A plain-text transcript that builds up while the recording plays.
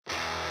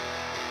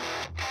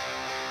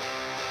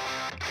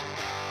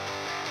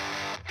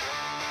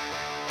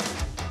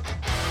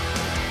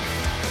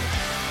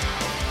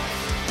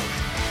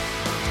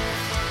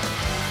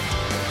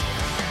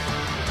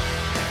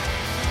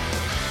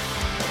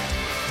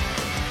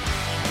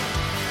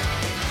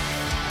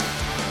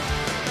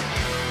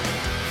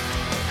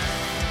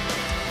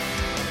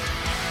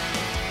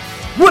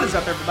What is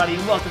up, everybody,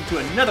 and welcome to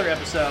another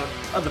episode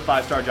of the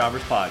 5-Star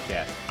Jobbers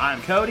Podcast.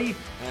 I'm Cody.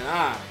 And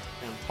I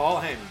am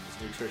Paul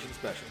Heyman's nutrition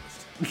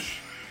specialist.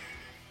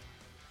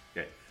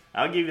 Okay,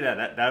 I'll give you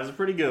that. That was a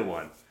pretty good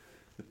one.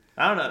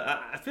 I don't know.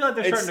 I feel like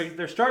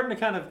they're starting to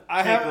kind of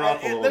taper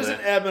off a little bit. There's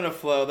an ebb and a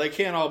flow. They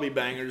can't all be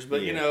bangers,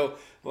 but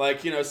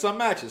some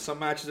matches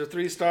are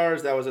 3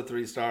 stars. That was a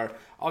 3-star.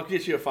 I'll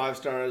get you a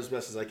 5-star as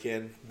best as I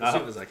can, as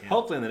soon as I can.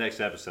 Hopefully in the next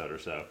episode or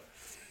so.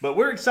 But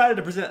we're excited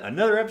to present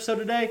another episode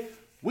today.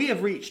 We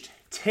have reached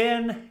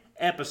 10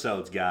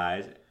 episodes,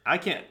 guys. I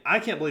can't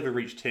believe we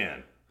reached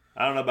 10.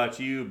 I don't know about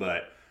you,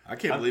 but I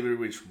can't believe we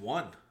reached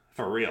 1.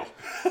 For real.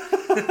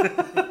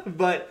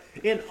 But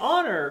in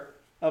honor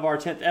of our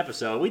 10th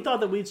episode, we thought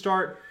that we'd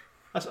start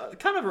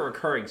kind of a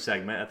recurring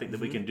segment, I think,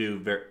 that we can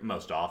do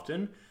most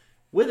often.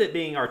 With it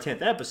being our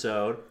 10th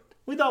episode,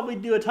 we thought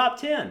we'd do a top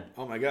 10.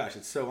 Oh my gosh,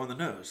 it's so on the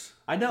nose.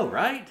 I know,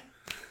 right?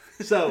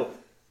 So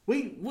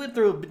we went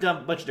through a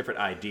bunch of different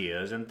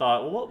ideas and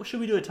thought, well, what should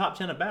we do a top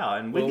 10 about?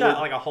 And we've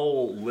got like a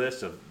whole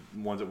list of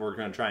ones that we're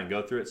going to try and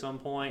go through at some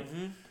point.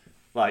 Mm-hmm.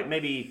 Like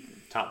maybe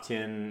top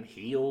 10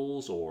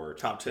 heels or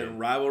top 10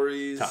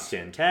 rivalries. Top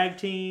 10 tag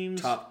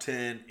teams. Top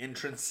 10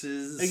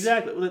 entrances.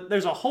 Exactly.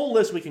 There's a whole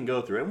list we can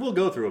go through, and we'll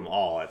go through them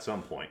all at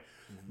some point.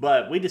 Mm-hmm.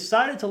 But we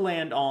decided to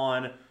land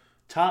on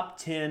top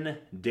 10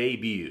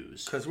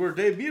 debuts. Because we're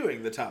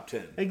debuting the top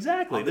 10.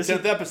 Exactly. On the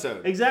 10th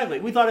episode. Exactly.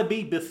 We thought it'd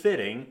be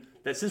befitting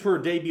that since we're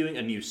debuting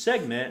a new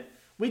segment,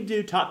 we'd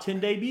do top 10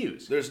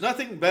 debuts. There's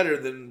nothing better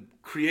than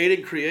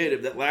creating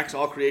creative that lacks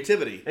all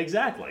creativity.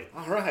 Exactly.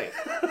 All right.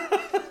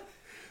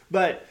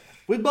 But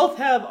we both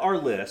have our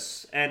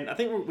lists, and I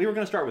think we were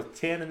going to start with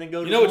 10 and then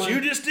go to 1. You know what you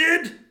just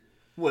did?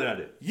 What did I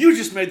do? You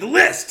just made the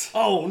list.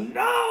 Oh,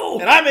 no!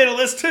 And I made a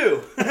list,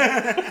 too.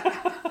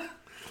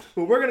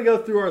 Well, we're going to go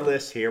through our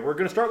list here. We're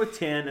going to start with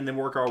 10 and then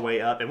work our way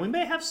up. And we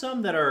may have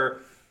some that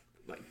are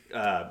like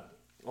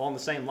along the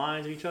same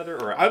lines of each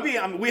other. Or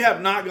we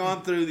have not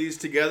gone through these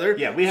together.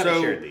 Yeah, we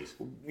haven't shared these.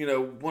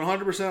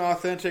 100%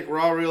 authentic,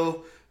 raw,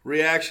 real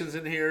reactions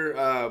in here.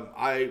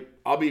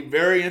 I'll be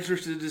very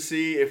interested to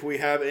see if we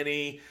have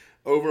any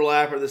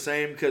overlap or the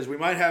same, because we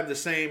might have the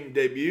same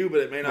debut,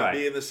 but it may not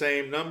be in the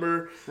same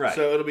number. Right.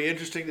 So it'll be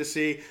interesting to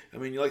see. I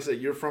mean, like I said,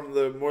 you're from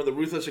the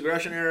Ruthless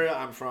Aggression area.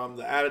 I'm from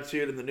the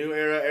Attitude and the New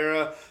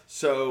Era.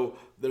 So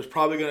there's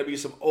probably going to be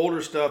some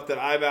older stuff that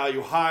I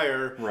value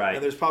higher. Right.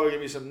 And there's probably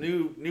going to be some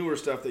newer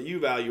stuff that you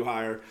value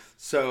higher.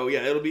 So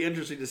yeah, it'll be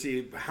interesting to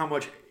see how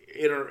much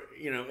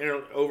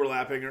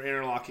overlapping or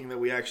interlocking that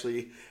we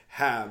actually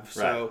have.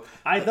 So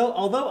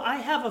although I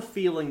have a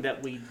feeling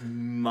that we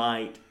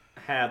might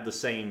have the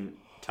same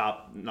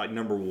top, like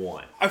number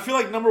 1. I feel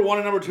like number 1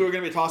 and number 2 are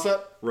going to be a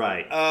toss-up.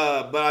 Right.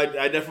 But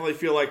I definitely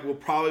feel like we'll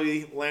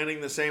probably be landing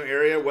in the same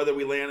area, whether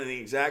we land in the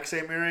exact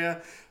same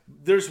area.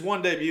 There's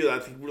one debut that I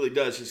think really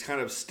does just kind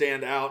of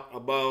stand out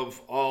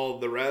above all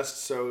the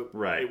rest, so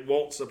it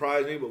won't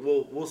surprise me, but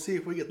we'll see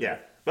if we get there.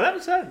 Yeah. But I'm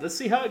excited. Let's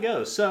see how it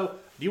goes. So,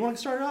 do you want to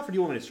start it off, or do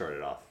you want me to start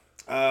it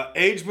off?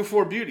 Age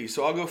before beauty,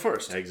 so I'll go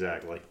first.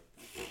 Exactly.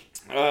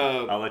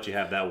 I'll let you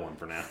have that one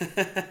for now.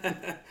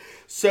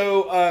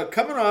 So,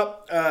 coming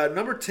up,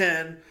 number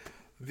 10,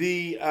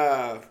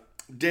 the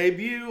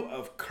debut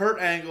of Kurt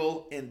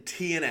Angle in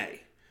TNA.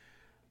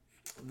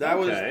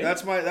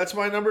 That's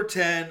my number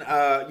 10.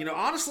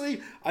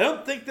 Honestly, I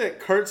don't think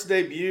that Kurt's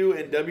debut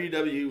in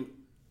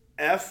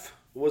WWF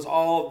was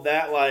all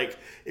that, like,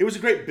 it was a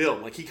great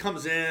build. Like, he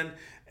comes in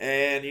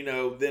and,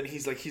 then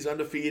he's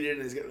undefeated,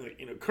 and he's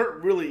got,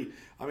 Kurt really,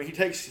 I mean, he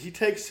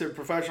takes to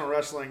professional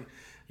wrestling,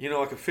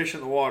 like a fish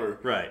in the water.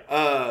 Right.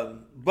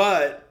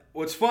 But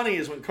what's funny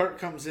is when Kurt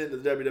comes into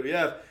the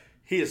WWF,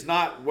 he is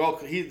not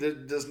welcome. He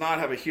does not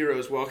have a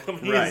hero's welcome.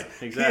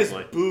 Exactly. He is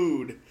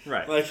booed.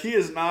 Right. Like, he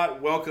is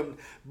not welcomed.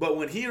 But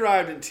when he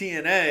arrived in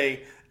TNA,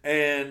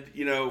 and,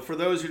 for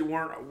those who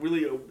weren't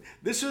really,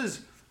 this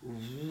was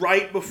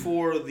right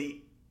before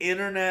the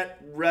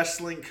internet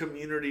wrestling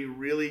community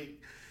really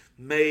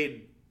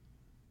made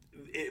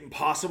it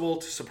impossible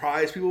to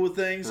surprise people with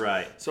things.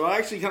 Right. So I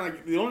actually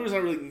the only reason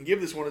I really can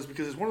give this one is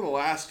because it's one of the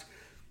last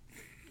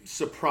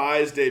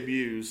surprise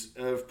debuts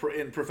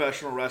in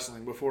professional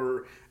wrestling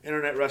before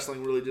internet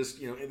wrestling really just,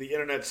 the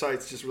internet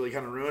sites just really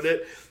kind of ruined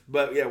it.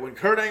 But yeah, when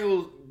Kurt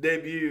Angle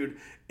debuted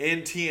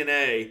in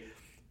TNA,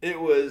 it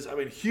was, one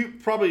of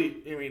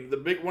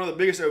the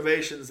biggest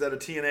ovations that a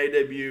TNA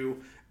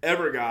debut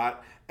ever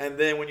got. And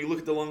then when you look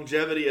at the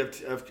longevity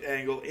of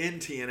Angle in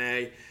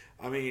TNA,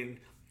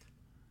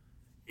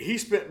 he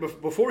spent,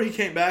 before he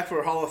came back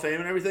for Hall of Fame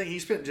and everything, he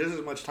spent just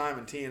as much time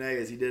in TNA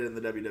as he did in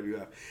the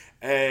WWF.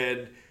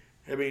 And,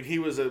 he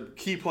was a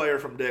key player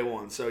from day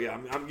one. So, yeah,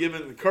 I'm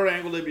giving the Kurt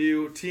Angle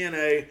debut,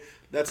 TNA,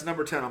 that's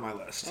number 10 on my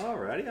list.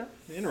 Alrighty,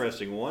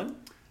 interesting one.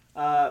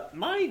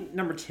 My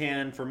number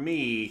 10, for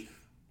me,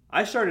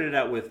 I started it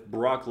out with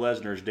Brock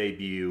Lesnar's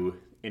debut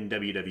in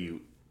WWF.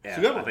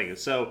 I think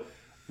so.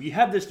 You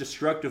have this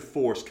destructive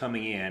force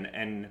coming in,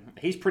 and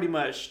he's pretty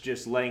much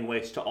just laying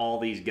waste to all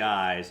these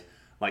guys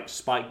like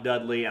Spike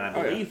Dudley, and I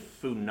believe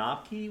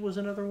Funaki was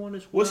another one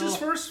as well. Was his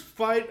first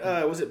fight?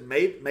 Was it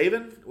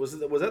Maven? Was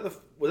that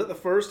the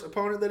first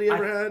opponent that he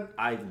ever had?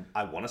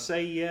 I want to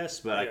say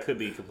yes, but I could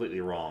be completely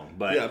wrong.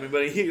 But yeah,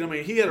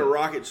 he had a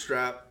rocket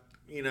strap,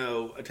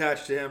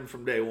 attached to him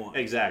from day one.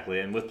 Exactly,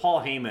 and with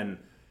Paul Heyman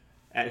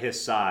at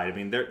his side, I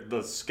mean,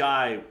 the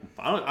sky.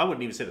 I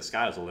wouldn't even say the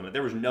sky was the limit.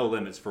 There was no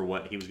limits for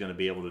what he was going to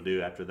be able to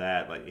do after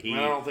that. Like I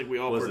don't think we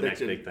all was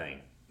predicted the next big thing.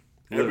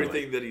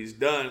 Everything that he's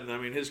done. I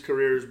mean, his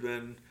career has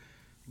been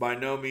by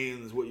no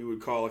means what you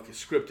would call like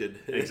scripted.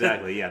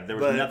 Exactly. Yeah, there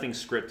was nothing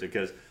scripted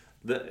because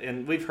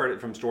and we've heard it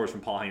from stories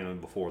from Paul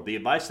Heyman before. The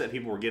advice that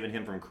people were giving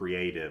him from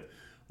creative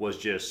was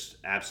just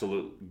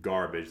absolute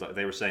garbage. Like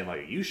they were saying,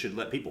 like you should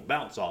let people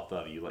bounce off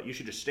of you. Like you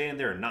should just stand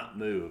there and not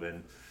move.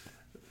 And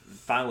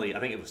finally, I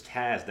think it was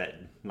Taz that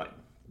like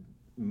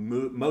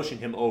motioned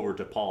him over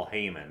to Paul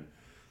Heyman.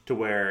 To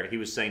where he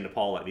was saying to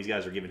Paul, like, these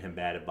guys are giving him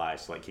bad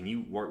advice. Like, can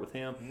you work with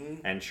him?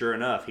 Mm-hmm. And sure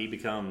enough, he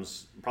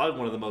becomes probably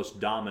one of the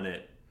most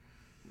dominant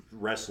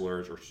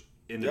wrestlers or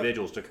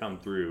individuals to come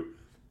through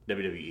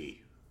WWE.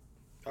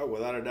 Oh,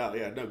 without a doubt.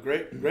 Yeah, no,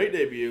 great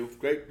debut.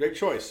 Great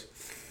choice.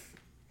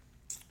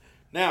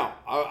 Now,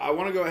 I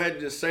want to go ahead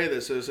and just say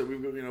this. So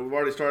we've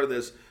already started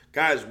this.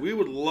 Guys, we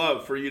would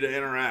love for you to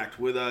interact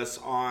with us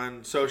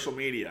on social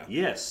media.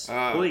 Yes,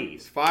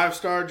 please.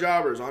 5-Star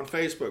Jobbers on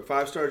Facebook,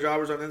 5-Star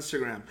Jobbers on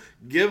Instagram.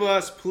 Give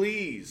us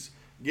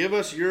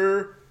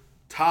your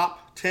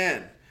top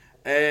 10.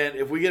 And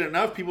if we get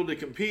enough people to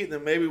compete,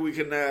 then maybe we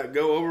can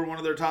go over one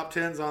of their top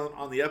 10s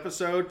on the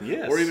episode.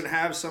 Yes. Or even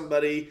have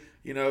somebody,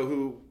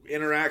 who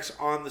interacts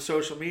on the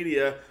social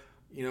media,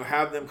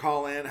 have them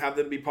call in, have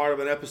them be part of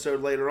an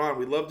episode later on.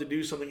 We'd love to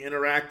do something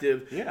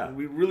interactive. Yeah.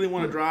 We really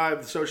want to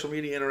drive the social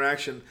media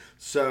interaction.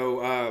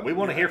 So we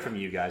want to hear from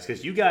you guys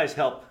because you guys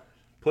help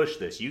push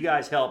this. You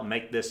guys help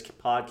make this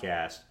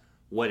podcast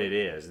what it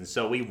is. And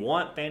so we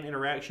want fan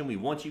interaction. We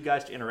want you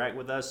guys to interact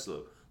with us.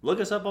 So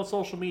look us up on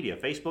social media,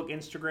 Facebook,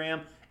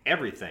 Instagram,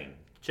 everything.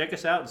 Check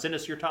us out and send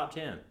us your top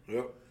 10.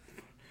 Yep.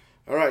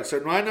 All right, so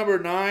my number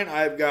 9,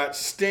 I've got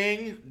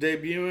Sting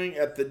debuting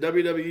at the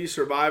WWE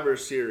Survivor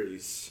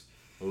Series.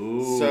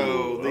 Ooh,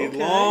 so the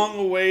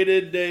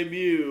long-awaited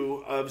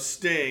debut of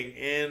Sting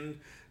in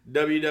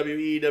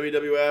WWE,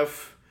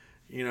 WWF,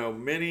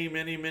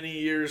 many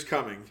years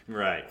coming.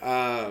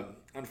 Right.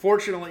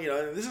 Unfortunately,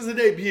 this is a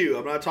debut.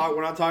 We're not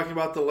talking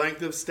about the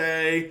length of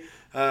stay,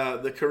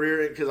 the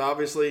career, because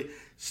obviously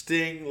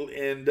Sting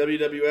in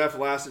WWF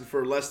lasted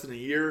for less than a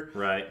year.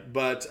 Right.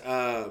 But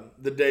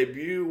the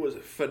debut was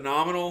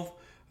phenomenal.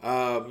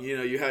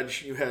 You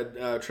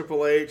had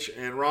Triple H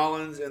and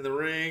Rollins in the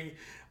ring.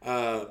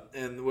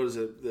 And what is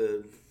it?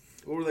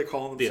 What were they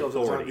calling themselves?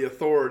 The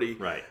Authority.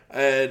 Right.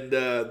 And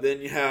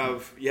then you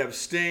have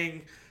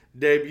Sting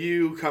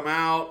debut come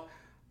out,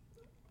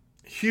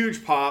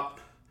 huge pop.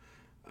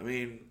 I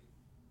mean,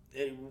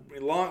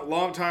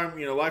 long time,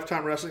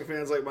 lifetime wrestling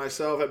fans like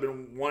myself have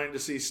been wanting to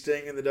see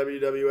Sting in the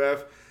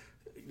WWE.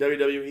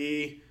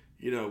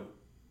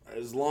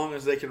 As long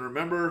as they can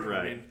remember. Right.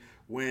 I mean,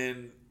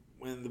 when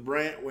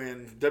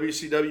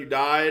WCW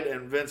died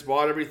and Vince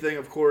bought everything,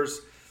 of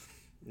course.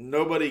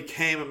 Nobody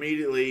came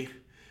immediately.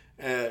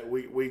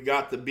 We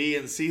got the B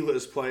and C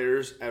list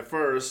players at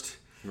first.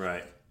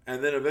 Right.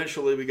 And then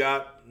eventually we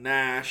got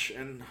Nash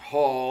and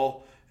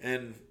Hall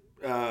and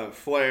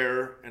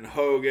Flair and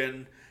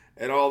Hogan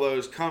and all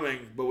those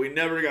coming, but we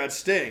never got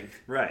Sting.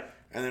 Right.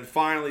 And then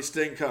finally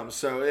Sting comes.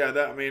 So, yeah,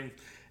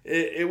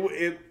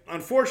 it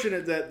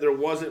unfortunate that there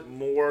wasn't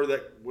more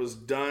that was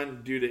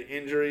done due to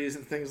injuries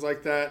and things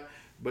like that,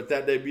 but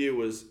that debut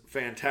was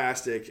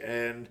fantastic.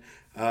 And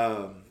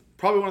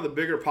probably one of the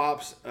bigger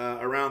pops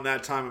around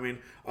that time. I mean,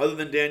 other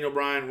than Daniel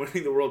Bryan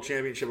winning the World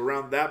Championship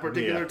around that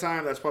particular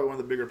time, that's probably one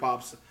of the bigger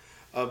pops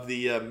of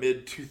the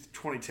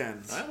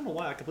mid-2010s. I don't know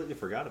why I completely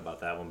forgot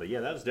about that one, but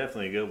yeah, that was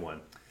definitely a good one.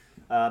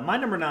 My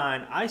number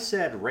 9, I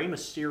said Rey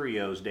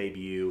Mysterio's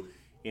debut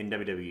in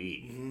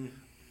WWE. Mm-hmm.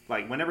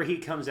 Like, whenever he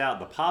comes out,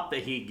 the pop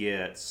that he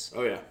gets.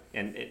 Oh, yeah.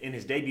 And in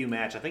his debut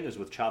match, I think it was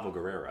with Chavo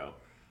Guerrero.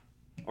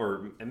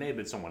 Or it may have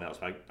been someone else,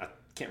 but I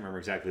can't remember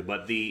exactly.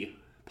 But the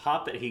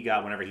pop that he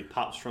got whenever he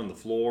pops from the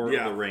floor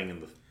of the ring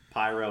and the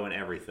pyro and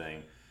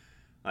everything.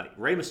 Like,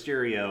 Rey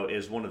Mysterio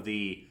is one of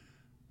the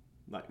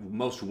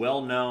most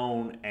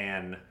well-known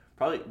and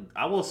probably,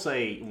 I will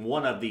say,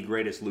 one of the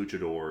greatest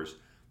luchadors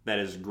that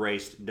has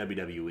graced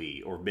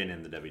WWE or been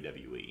in the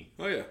WWE.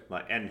 Oh, yeah.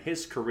 And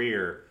his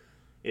career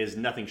is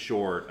nothing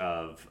short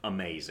of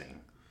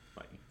amazing.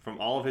 From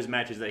all of his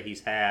matches that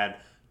he's had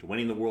to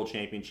winning the World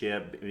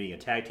Championship, being a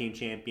tag team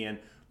champion,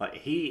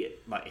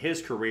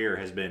 his career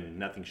has been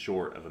nothing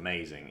short of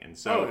amazing. And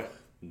so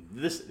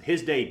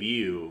his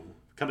debut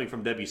coming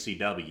from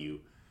WCW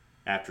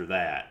after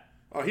that.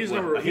 Oh, he's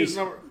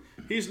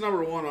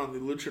number one on the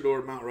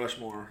Luchador Mount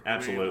Rushmore.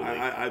 Absolutely.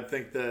 I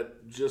think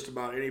that just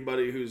about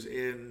anybody who's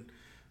in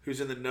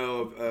the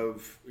know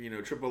of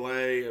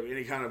AAA, of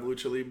any kind of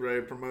Lucha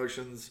Libre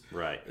promotions,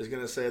 right, is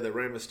going to say that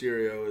Rey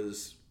Mysterio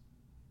is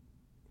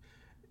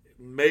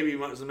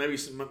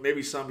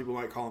maybe some people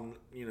might call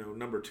him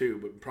number 2,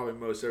 but probably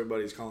most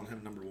everybody's calling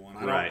him number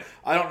 1.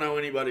 I don't know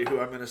anybody who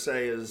I'm going to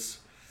say is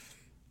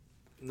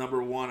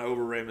number 1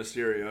 over Rey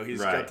Mysterio.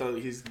 He's got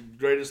he's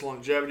greatest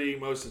longevity,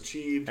 most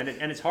achieved, and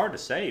it's hard to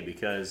say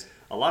because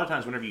a lot of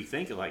times whenever you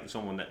think of like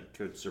someone that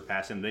could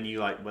surpass him, then you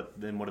like, but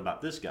then what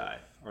about this guy?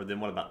 Or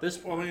then what about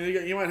this one? Well, I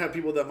mean, you might have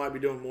people that might be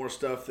doing more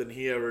stuff than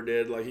he ever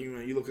did. Like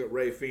you look at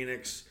Rey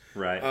Fenix,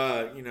 right?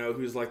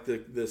 Who's like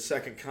the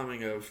second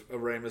coming of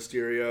Rey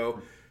Mysterio,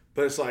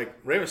 but it's like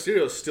Rey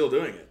Mysterio's still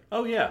doing it.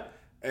 Oh yeah,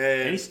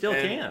 and he still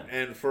can.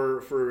 And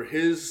for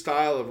his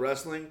style of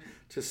wrestling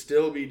to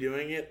still be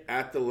doing it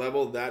at the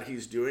level that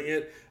he's doing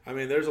it, I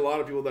mean, there's a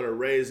lot of people that are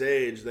Rey's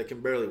age that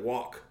can barely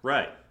walk.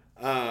 Right.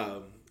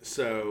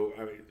 So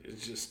I mean,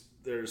 it's just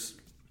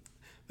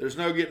There's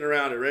no getting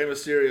around it. Rey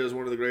Mysterio is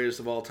one of the greatest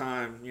of all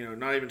time.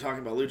 Not even talking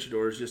about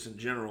luchadors, just in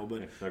general.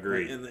 But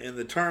agreed. In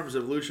the terms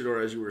of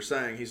luchador, as you were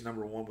saying, he's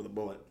number 1 with a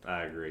bullet.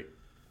 I agree.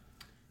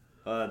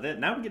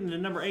 Now we're getting to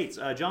number 8.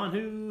 John,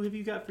 who have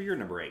you got for your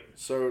number 8?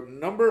 So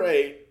number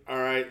 8. All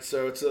right.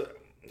 So it's a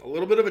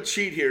little bit of a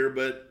cheat here,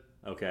 but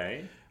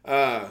okay.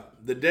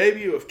 The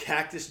debut of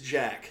Cactus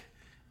Jack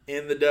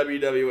in the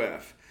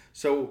WWF.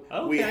 So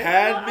okay. we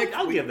had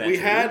I'll give that we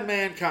to had you.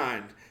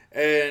 Mankind.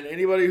 And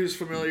anybody who's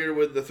familiar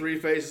with the Three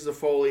Faces of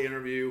Foley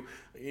interview,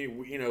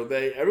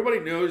 everybody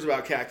knows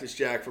about Cactus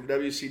Jack from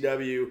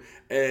WCW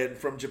and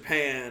from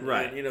Japan,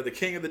 right? And the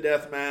King of the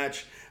Death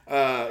Match,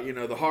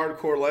 the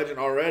hardcore legend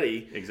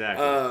already.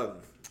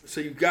 Exactly. So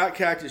you've got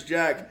Cactus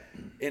Jack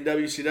in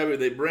WCW.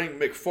 They bring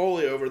Mick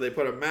Foley over. They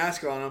put a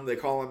mask on him. They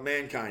call him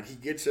Mankind. He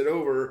gets it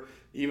over,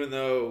 even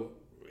though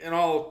in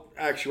all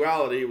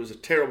actuality it was a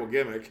terrible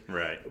gimmick.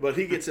 Right. But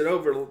he gets it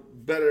over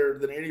better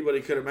than anybody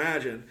could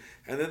imagine.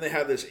 And then they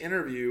have this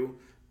interview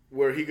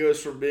where he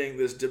goes from being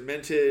this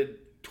demented,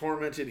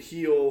 tormented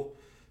heel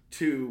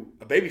to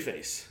a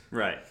babyface.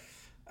 Right.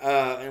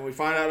 And we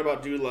find out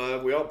about Dude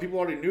Love. People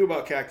already knew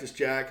about Cactus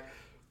Jack.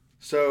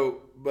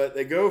 But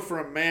they go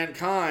from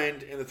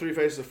Mankind in the Three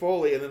Faces of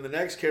Foley, and then the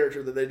next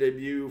character that they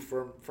debut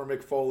for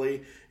Mick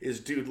Foley is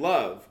Dude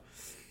Love.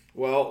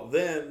 Well,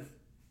 then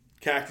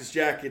Cactus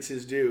Jack gets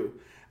his due.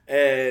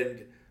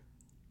 And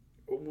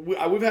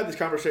we've had this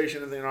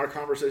conversation, and in our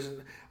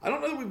conversation, I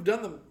don't know that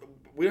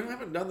we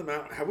haven't done the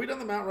Mount. Have we done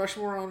the Mount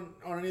Rushmore on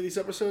any of these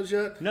episodes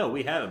yet? No,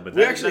 we haven't. But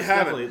we actually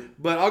haven't. Definitely...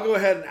 But I'll go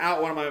ahead and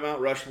out one of my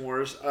Mount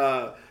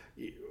Rushmores.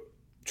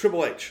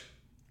 Triple H.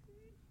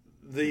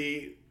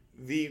 The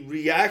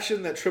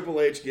reaction that Triple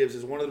H gives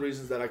is one of the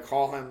reasons that I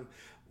call him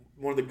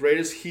one of the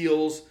greatest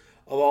heels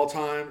of all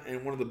time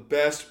and one of the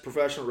best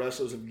professional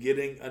wrestlers of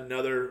getting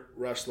another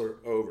wrestler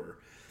over.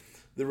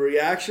 The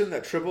reaction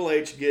that Triple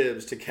H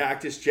gives to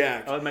Cactus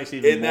Jack that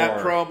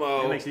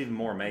promo, it makes it even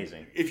more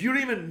amazing. If you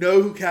didn't even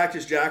know who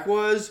Cactus Jack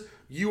was,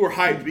 you were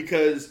hyped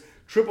because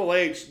Triple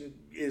H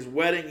is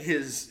wetting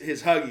his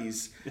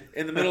Huggies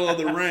in the middle of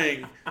the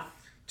ring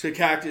to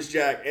Cactus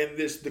Jack, and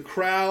the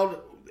crowd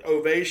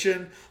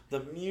ovation, the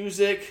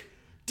music,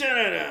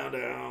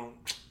 oh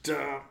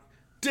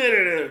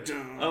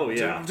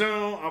yeah,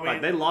 I mean,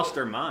 like they lost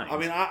their minds. I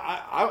mean,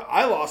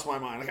 I lost my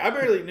mind. Like I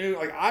barely knew.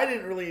 Like I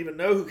didn't really even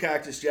know who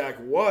Cactus Jack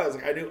was.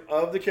 Like I knew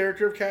of the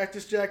character of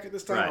Cactus Jack at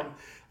this time.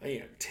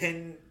 Right.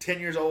 I'm 10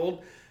 years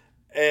old,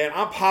 and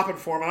I'm popping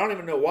for him. I don't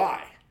even know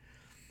why.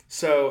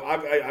 So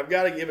I've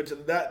got to give it to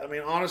that. I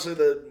mean, honestly,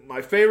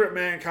 my favorite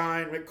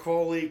Mankind Mick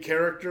Foley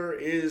character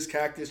is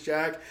Cactus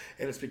Jack,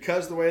 and it's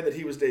because the way that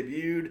he was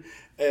debuted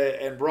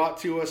and brought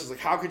to us. Is like,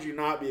 how could you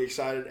not be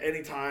excited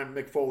anytime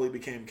Mick Foley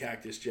became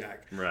Cactus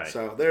Jack? Right.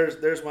 So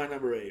there's my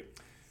number 8.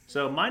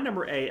 So my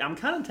number 8, I'm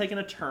kind of taking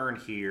a turn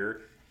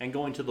here and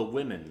going to the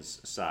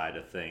women's side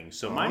of things.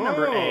 So my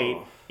number 8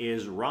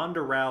 is Ronda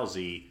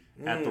Rousey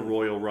at the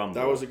Royal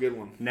Rumble. That was a good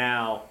one.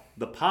 Now,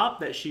 the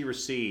pop that she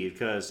received,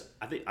 because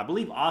I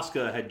believe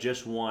Asuka had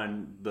just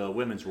won the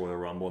Women's Royal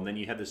Rumble, and then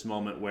you had this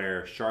moment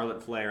where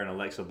Charlotte Flair and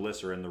Alexa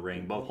Bliss are in the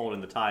ring, both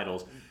holding the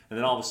titles, and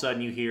then all of a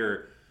sudden you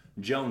hear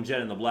Joan Jett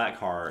and the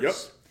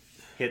Blackhearts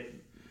hit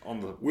on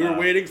the We were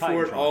waiting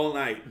for it Titantron all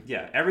night.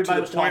 Yeah,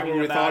 everybody was to the point talking where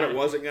we about thought it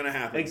wasn't going to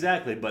happen.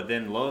 Exactly, but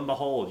then lo and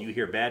behold, you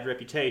hear Bad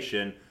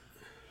Reputation,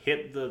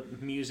 hit the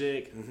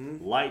music,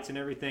 lights and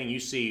everything.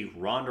 You see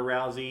Ronda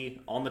Rousey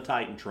on the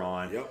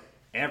Titantron. Yep.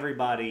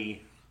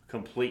 Everybody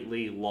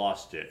completely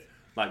lost it.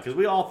 Like, because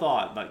we all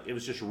thought like it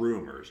was just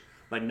rumors.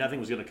 Like nothing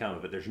was going to come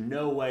of it. There's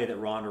no way that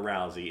Ronda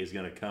Rousey is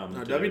going to come.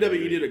 No,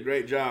 WWE did a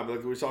great job,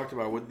 like we talked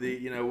about with the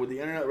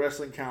Internet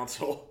Wrestling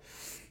Council.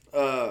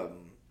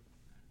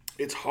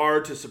 It's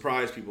hard to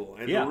surprise people,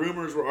 and the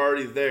rumors were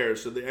already there,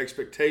 so the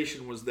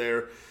expectation was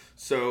there.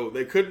 So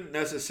they couldn't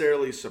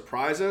necessarily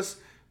surprise us,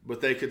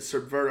 but they could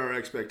subvert our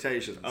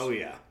expectations. Oh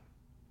yeah.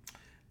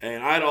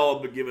 And I'd all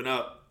but given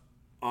up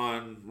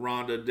on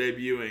Ronda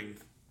debuting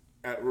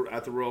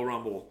at the Royal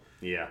Rumble.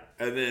 Yeah.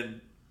 And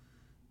then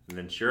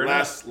sure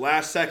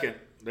last second,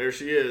 there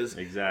she is.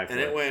 Exactly.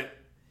 And it went,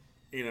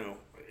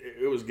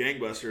 it was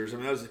gangbusters. I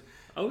mean, that was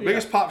the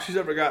biggest pop she's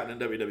ever gotten in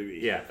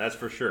WWE. Yeah, that's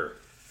for sure.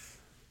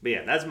 But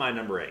yeah, that's my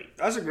number 8.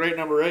 That's a great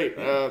number 8.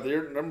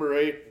 Your number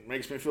 8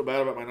 makes me feel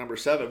bad about my number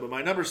 7. But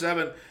my number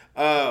 7,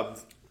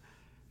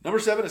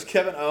 is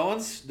Kevin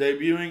Owens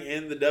debuting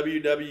in the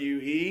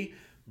WWE,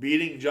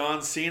 beating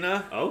John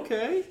Cena.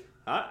 Okay,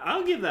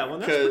 I'll give that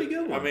one. That's a pretty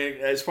good one. I mean,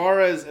 as far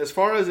as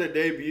a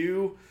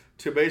debut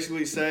to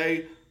basically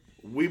say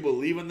we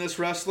believe in this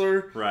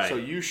wrestler, right? So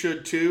you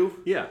should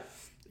too. Yeah.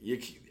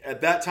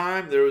 At that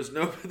time, there's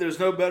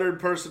no better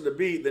person to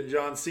beat than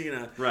John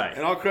Cena. Right.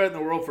 And all credit in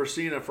the world for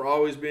Cena for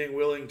always being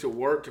willing to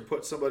work to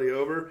put somebody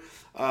over.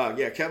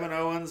 Kevin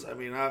Owens. I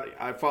mean,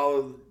 I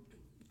follow.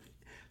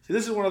 See,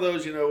 this is one of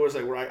those, where it's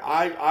like where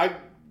I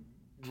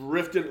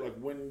drifted, like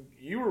when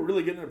you were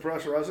really getting into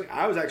professional wrestling,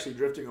 I was actually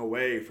drifting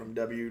away from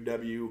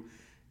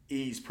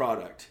WWE's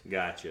product.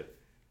 Gotcha.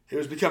 It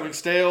was becoming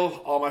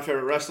stale. All my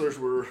favorite wrestlers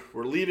were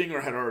leaving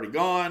or had already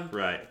gone.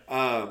 Right.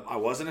 I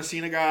wasn't a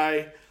Cena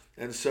guy.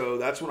 And so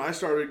that's when I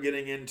started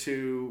getting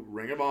into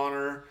Ring of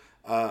Honor,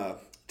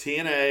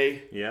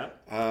 TNA. Yeah.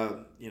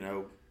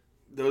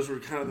 Those were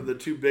kind of the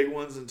two big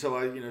ones until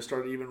I,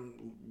 started even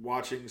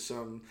watching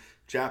some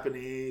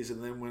Japanese.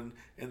 And then when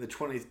in the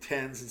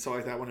 2010s and stuff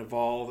like that, when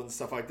Evolve and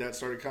stuff like that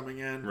started coming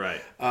in.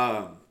 Right.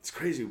 It's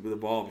crazy with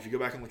Evolve. If you go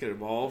back and look at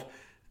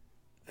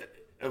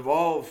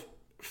Evolve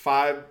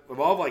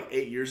like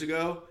 8 years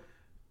ago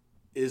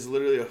is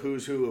literally a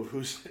who's who of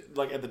who's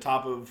like at the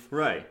top of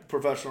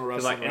professional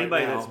wrestling. Like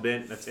anybody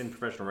that's in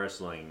professional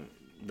wrestling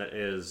that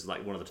is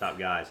like one of the top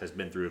guys has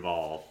been through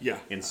Evolve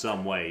in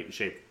some way,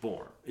 shape, or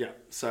form. Yeah.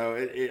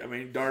 So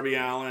Darby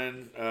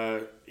Allin,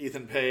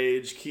 Ethan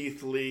Page,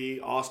 Keith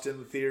Lee,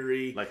 Austin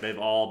Theory, like they've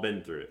all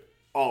been through it.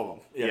 All of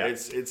them. Yeah.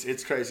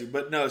 It's crazy.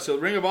 But no, so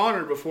Ring of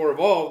Honor before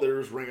Evolve, there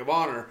was Ring of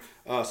Honor.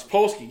 Gabe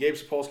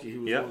Sapolsky,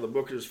 who was one of the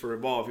bookers for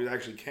Evolve, who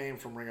actually came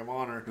from Ring of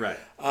Honor. Right.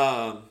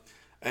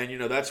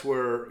 And that's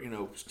where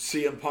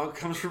CM Punk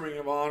comes from Ring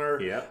of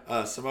Honor.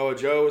 Yeah. Samoa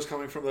Joe was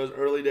coming from those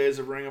early days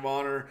of Ring of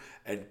Honor,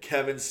 and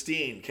Kevin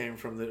Steen came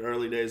from the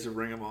early days of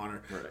Ring of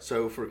Honor. Right.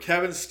 So for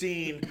Kevin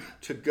Steen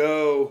to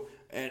go,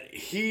 and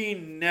he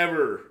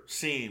never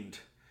seemed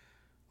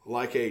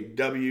like a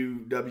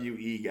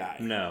WWE guy.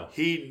 No.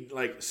 He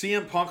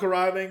CM Punk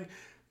arriving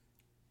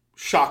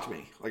shocked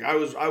me. Like I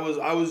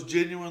was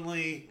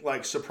genuinely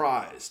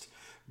surprised.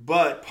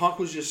 But Punk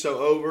was just so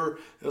over.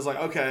 It was like,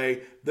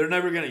 okay, they're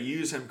never going to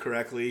use him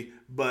correctly,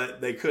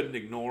 but they couldn't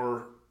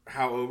ignore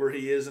how over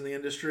he is in the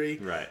industry.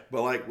 Right.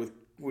 But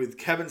with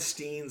Kevin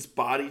Steen's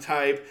body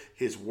type,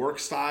 his work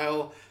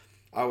style,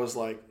 I was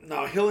like,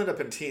 no, he'll end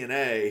up in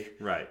TNA.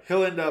 Right.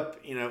 He'll end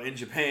up, in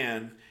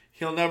Japan.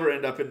 He'll never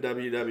end up in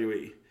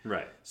WWE.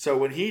 Right. So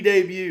when he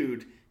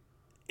debuted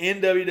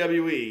in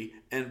WWE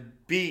and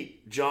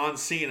beat John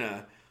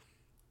Cena,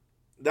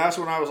 that's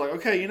when I was like,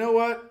 okay, you know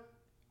what?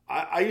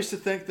 I used to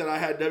think that I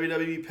had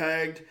WWE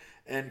pegged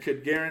and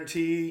could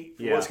guarantee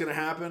what's going to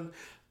happen.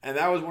 And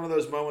that was one of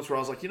those moments where I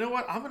was like, you know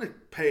what? I'm going to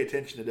pay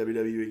attention to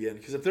WWE again.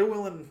 Because if they're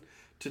willing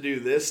to do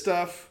this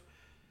stuff,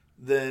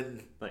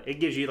 then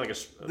it gives you a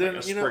then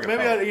a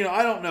maybe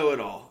I don't know it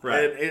all.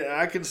 Right. And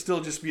I can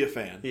still just be a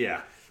fan.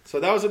 Yeah. So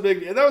that was a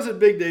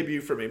big debut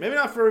for me. Maybe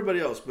not for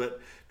everybody else,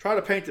 but try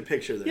to paint the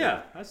picture there.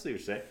 Yeah, I see what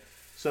you're saying.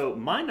 So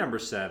my number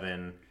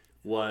 7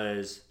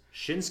 was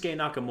Shinsuke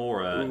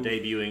Nakamura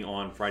debuting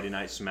on Friday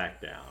Night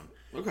SmackDown.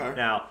 Okay.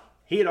 Now,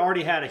 he had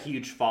already had a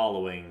huge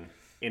following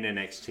in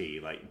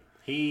NXT. Like,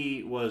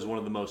 he was one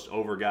of the most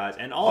over guys.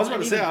 And all I was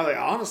going to say,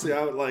 honestly,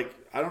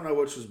 I don't know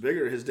which was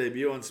bigger, his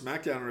debut on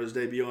SmackDown or his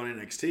debut on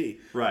NXT.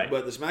 Right.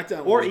 But the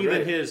SmackDown or was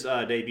even great. his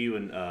debut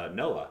in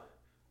Noah.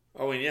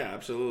 Oh, and yeah,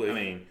 absolutely. I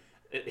mean,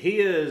 he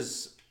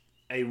is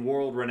a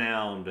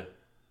world-renowned,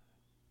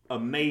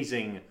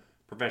 amazing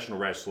professional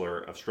wrestler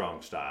of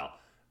strong style.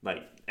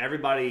 Like,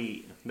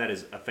 everybody that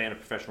is a fan of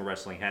professional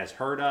wrestling has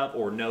heard of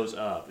or knows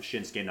of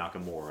Shinsuke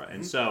Nakamura.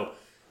 And so,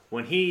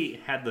 when he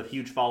had the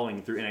huge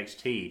following through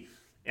NXT,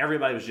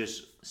 everybody was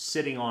just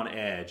sitting on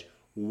edge,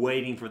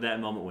 waiting for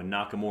that moment when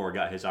Nakamura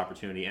got his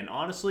opportunity. And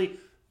honestly,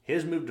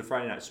 his move to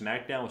Friday Night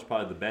SmackDown was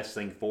probably the best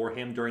thing for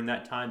him during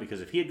that time,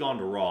 because if he had gone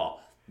to Raw,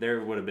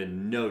 there would have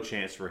been no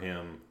chance for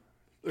him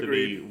to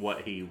be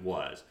what he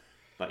was.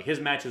 Like, his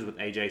matches with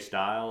AJ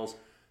Styles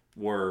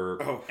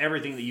were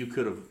everything that you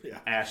could have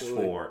asked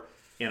for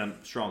in a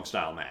strong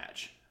style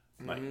match.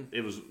 Like,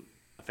 it was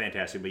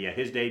fantastic. But yeah,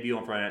 his debut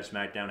on Friday Night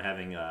SmackDown,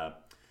 having I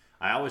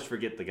always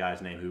forget the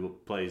guy's name who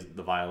plays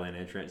the violin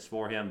entrance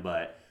for him,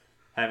 but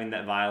having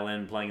that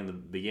violin playing in the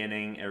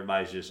beginning,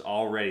 everybody's just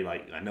already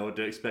like, I know what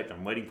to expect.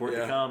 I'm waiting for it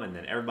to come, and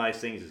then everybody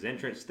sings his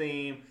entrance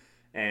theme,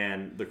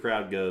 and the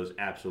crowd goes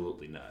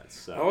absolutely nuts.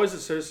 So. I always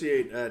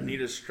associate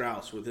Nita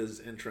Strauss with his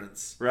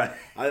entrance. Right.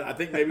 I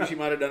think maybe she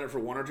might have done it for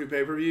one or two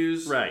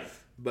pay-per-views. Right.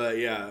 But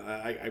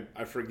yeah,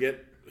 I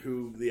forget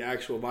who the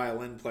actual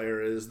violin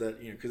player is, that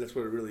because that's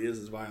what it really is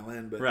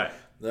violin.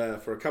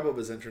 But for a couple of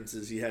his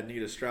entrances, he had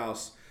Nita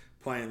Strauss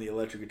playing the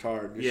electric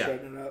guitar and just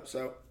shutting it up.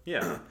 So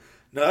no,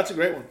 that's a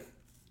great one.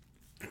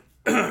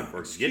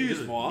 We're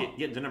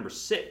getting to number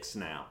 6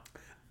 now.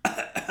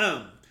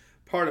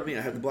 Pardon me,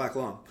 I have the black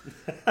lung.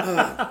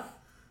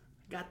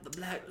 Got the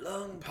black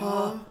lung,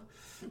 Pa.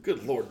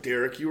 Good Lord,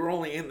 Derek, you were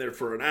only in there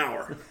for an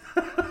hour.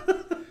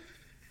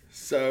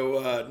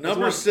 So,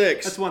 number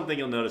 6. That's one thing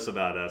you'll notice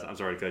about us. I'm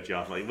sorry to cut you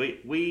off. Like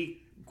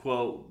we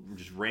quote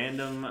just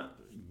random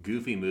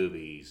goofy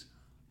movies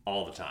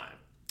all the time.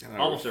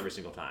 Almost every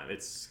single time.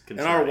 It's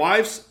concerning. And our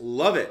wives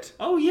love it.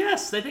 Oh,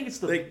 yes. They think it's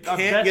They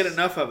can't get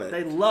enough of it.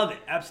 They love it.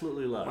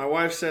 Absolutely love it. My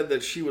wife said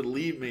that she would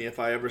leave me if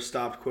I ever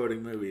stopped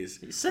quoting movies.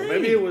 Same.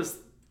 Maybe it was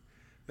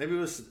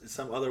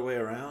some other way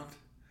around.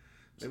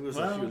 Maybe it was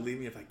like she would leave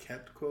me if I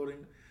kept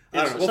quoting.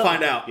 I don't know. We'll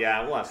find out.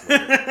 Yeah, we'll ask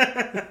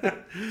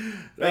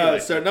anyway.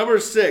 So number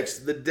 6,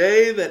 The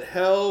Day That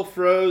Hell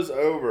Froze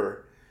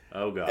Over.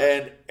 Oh, God.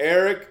 And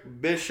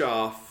Eric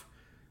Bischoff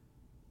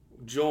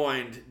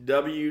joined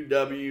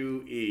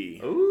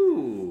WWE.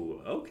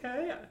 Ooh,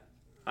 okay.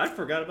 I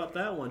forgot about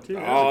that one, too.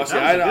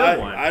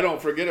 I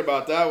don't forget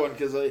about that one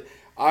because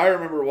I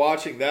remember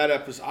watching that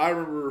episode. I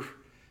remember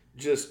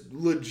just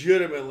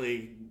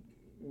legitimately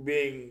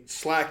being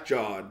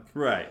slack-jawed.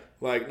 Right.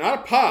 Like, not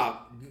a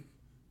pop,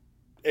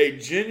 a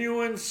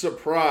genuine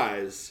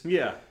surprise.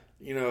 Yeah.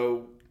 You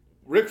know,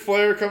 Ric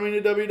Flair coming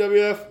to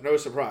WWF, no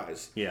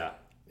surprise. Yeah.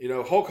 You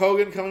know, Hulk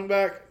Hogan coming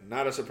back,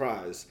 not a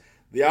surprise.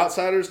 The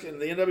Outsiders and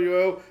the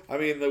NWO, I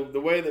mean,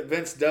 the way that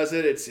Vince does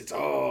it, it's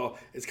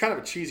kind of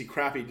a cheesy,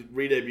 crappy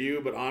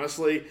re-debut, but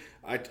honestly,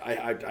 I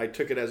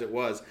took it as it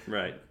was.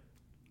 Right.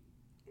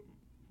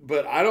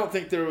 But I don't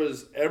think there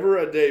was ever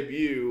a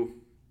debut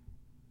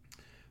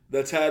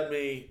that's had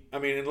me, I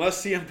mean,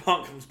 unless CM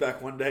Punk comes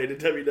back one day to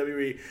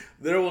WWE,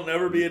 there will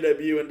never be a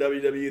debut in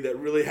WWE that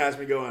really has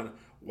me going,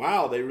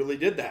 wow, they really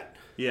did that.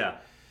 Yeah.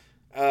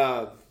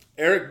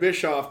 Eric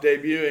Bischoff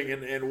debuting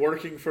and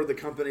working for the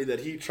company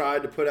that he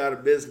tried to put out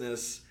of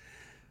business,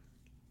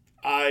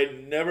 I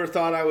never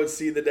thought I would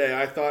see the day.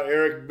 I thought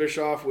Eric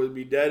Bischoff would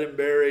be dead and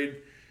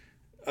buried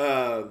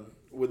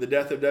with the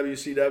death of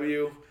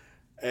WCW.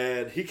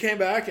 And he came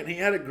back and he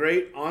had a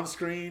great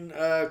on-screen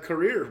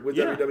career with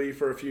WWE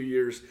for a few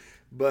years.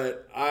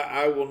 But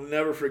I will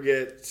never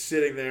forget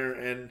sitting there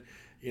and,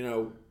 you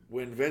know,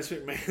 when Vince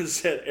McMahon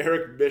said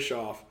Eric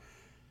Bischoff,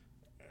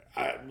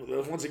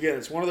 once again,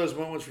 it's one of those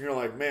moments when you're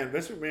like, man,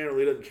 Vince McMahon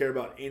really doesn't care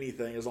about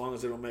anything as long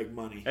as it'll make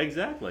money.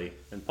 Exactly.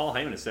 And Paul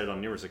Heyman has said it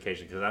on numerous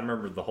occasions because I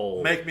remember the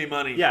whole... Make me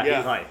money. Yeah.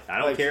 He's like, I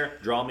don't care.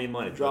 Draw me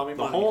money. Draw me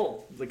money. The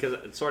whole... Because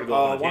it's sort of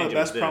going on a one of the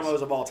best tangent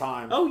promos of all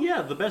time. Oh,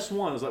 yeah. The best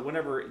one was like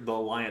whenever the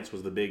Alliance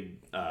was the big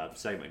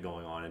segment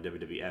going on in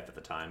WWF at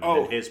the time.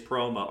 And then his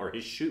promo, or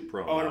his shoot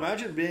promo. Oh, and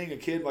imagine being a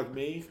kid like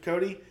me,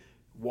 Cody,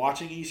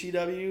 watching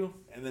ECW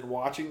and then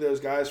watching those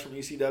guys from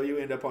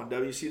ECW end up on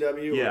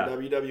WCW or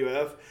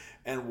WWF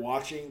and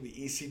watching the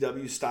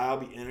ECW style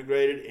be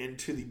integrated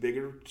into the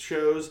bigger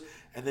shows,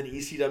 and then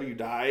ECW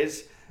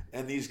dies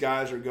and these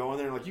guys are going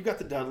there and like, you've got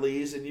the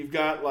Dudleys and you've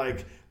got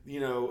like, you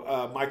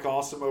know, Mike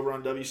Awesome over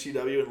on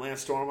WCW and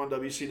Lance Storm on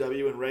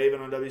WCW and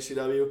Raven on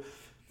WCW.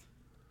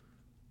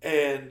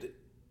 And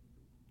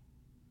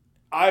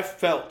I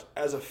felt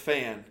as a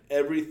fan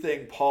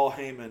everything Paul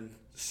Heyman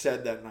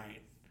said that night.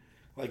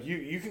 Like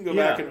you can go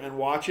back and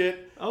watch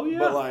it. Oh yeah.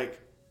 But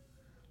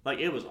like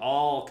it was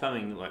all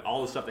coming, like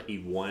all the stuff that he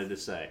wanted to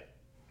say.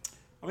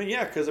 I mean,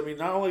 yeah, because I mean,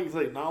 not only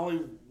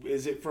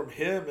is it from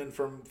him and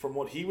from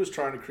what he was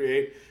trying to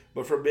create,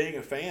 but from being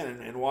a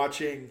fan and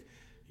watching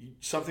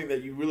something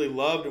that you really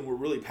loved and were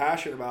really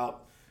passionate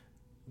about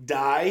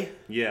die.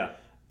 Yeah.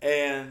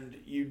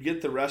 And you'd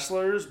get the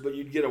wrestlers, but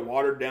you'd get a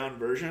watered down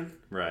version.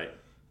 Right.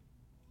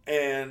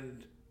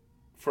 And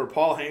for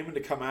Paul Heyman to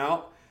come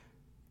out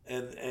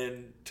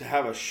and to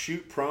have a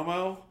shoot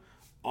promo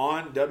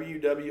on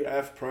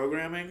WWF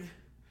programming,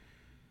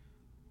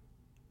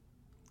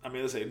 I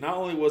mean, let's say not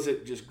only was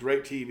it just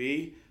great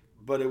TV,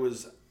 but it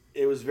was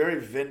very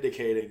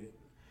vindicating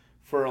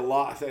for a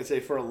lot. I'd say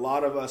for a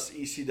lot of us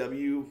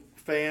ECW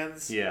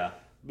fans. Yeah.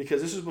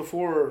 Because this is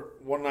before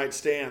One Night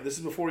Stand. This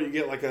is before you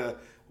get like a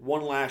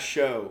one last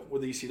show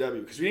with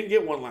ECW, because we didn't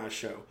get one last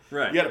show.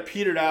 Right. You got a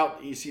petered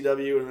out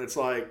ECW, and it's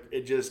like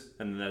it just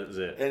and that was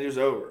it. And it was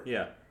over.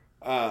 Yeah.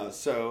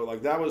 So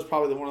like that was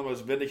probably one of the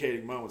most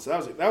vindicating moments. That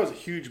was a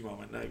huge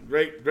moment. A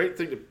great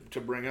thing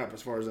to bring up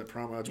as far as that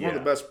promo. It's one of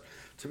the best.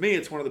 To me,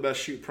 it's one of the best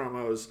shoot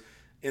promos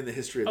in the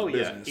history of the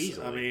business.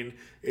 Easily. I mean,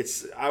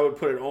 I would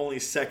put it only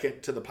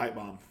second to the pipe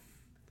bomb.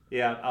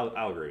 Yeah,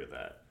 I'll agree with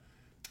that.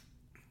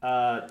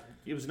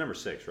 It was number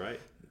 6, right?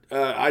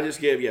 I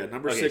just gave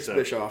number 6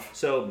 Bischoff.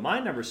 So my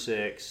number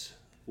 6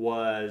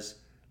 was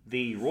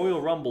the Royal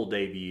Rumble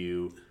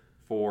debut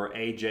for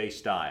AJ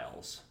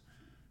Styles.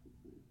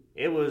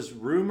 It was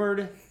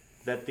rumored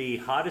that the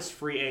hottest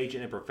free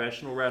agent in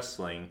professional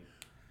wrestling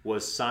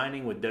was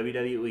signing with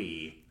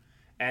WWE,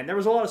 and there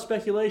was a lot of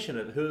speculation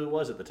of who it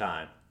was at the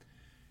time.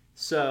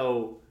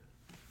 So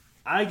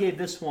I gave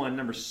this one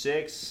number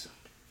 6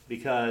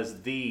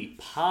 because the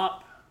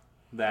pop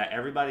that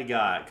everybody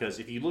got, because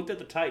if you looked at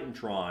the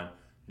Titantron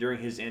during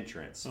his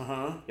entrance,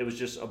 it was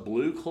just a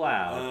blue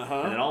cloud,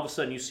 and then all of a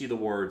sudden you see the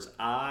words,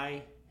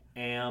 "I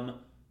am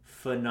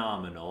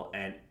phenomenal,"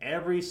 and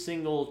every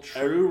single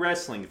true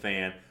wrestling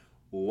fan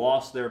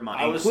lost their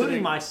mind,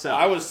 including myself.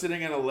 I was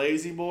sitting in a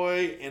lazy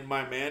boy in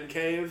my man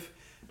cave,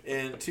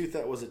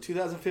 was it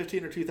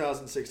 2015 or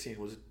 2016?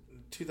 Was it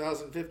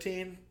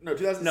 2015? No,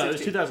 2016. No, it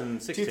was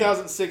 2016.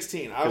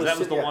 2016. That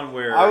was the one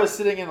where I was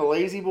sitting in a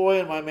lazy boy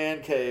in my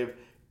man cave,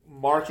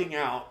 marking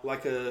out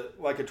like a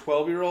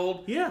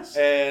 12-year-old. Yes.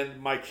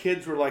 And my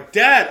kids were like,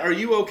 "Dad, are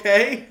you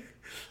okay?"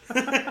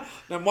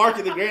 Now,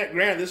 marking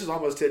granted, this was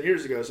almost 10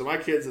 years ago, so my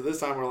kids at this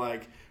time were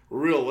like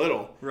real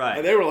little, right?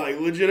 And they were like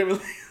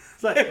legitimately.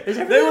 Like,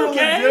 they were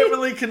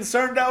legitimately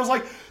concerned. I was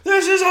like,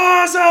 "This is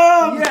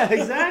awesome!" Yeah,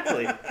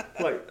 exactly.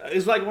 Like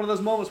it's like one of those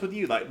moments with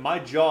you. Like my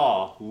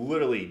jaw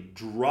literally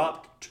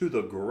dropped to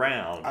the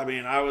ground. I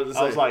mean, I was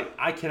like,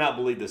 I cannot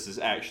believe this is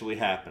actually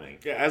happening.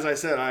 Yeah, as I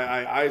said,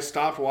 I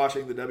stopped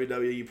watching the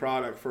WWE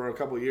product for a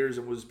couple of years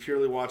and was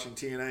purely watching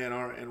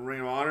TNA and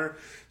Ring of Honor.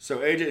 So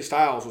AJ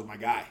Styles was my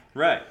guy.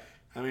 Right.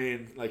 I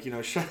mean, like, you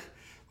know,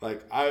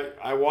 like if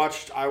I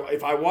watched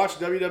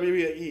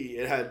WWE,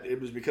 it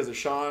was because of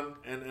Shawn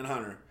and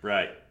Hunter.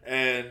 Right.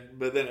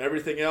 But then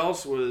everything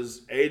else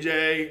was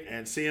AJ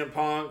and CM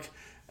Punk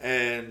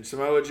and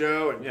Samoa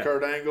Joe and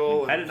Kurt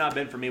Angle. Had it not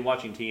been for me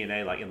watching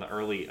TNA like in the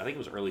early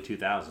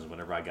 2000s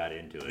whenever I got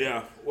into it.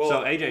 Yeah. Well,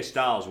 so AJ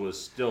Styles was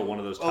still one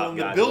of those top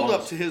guys. The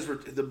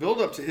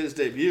build up to his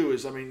debut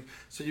is, I mean,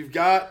 so you've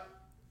got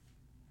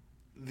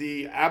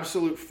the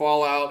absolute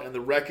fallout and the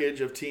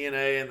wreckage of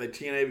TNA, and the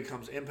TNA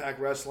becomes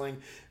Impact Wrestling,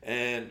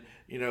 and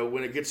you know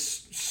when it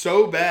gets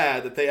so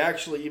bad that they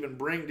actually even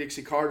bring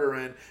Dixie Carter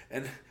in,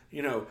 and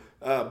you know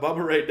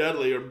Bubba Ray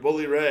Dudley or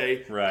Bully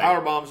Ray power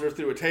bombs her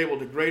through a table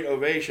to great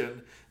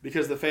ovation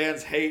because the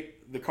fans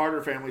hate the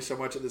Carter family so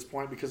much at this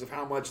point because of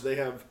how much they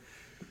have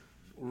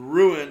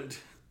ruined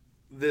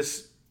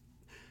this.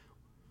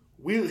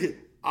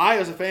 I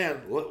as a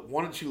fan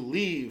wanted to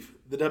leave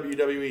the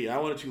WWE. I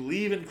wanted to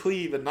leave and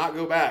cleave and not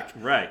go back.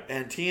 Right.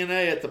 And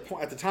TNA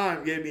at the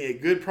time gave me a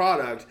good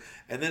product,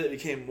 and then it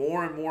became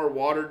more and more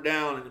watered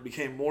down, and it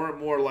became more and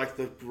more like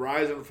the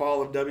rise and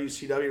fall of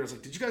WCW. And I was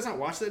like, did you guys not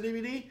watch that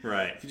DVD?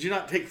 Right. Did you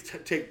not take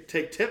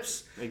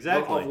tips?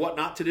 Exactly. Of what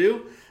not to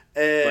do?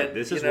 And but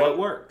this is what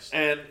works.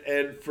 And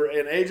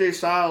AJ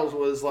Styles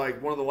was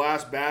like one of the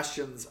last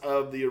bastions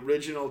of the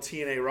original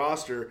TNA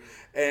roster,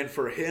 and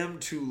for him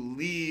to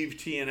leave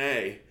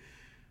TNA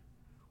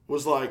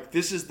was like,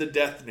 this is the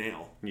death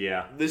nail.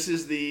 Yeah. This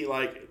is the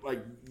like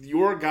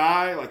your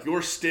guy, like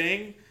your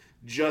Sting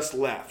just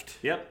left.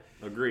 Yep.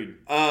 Agreed.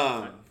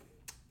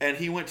 And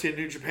he went to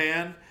New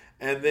Japan,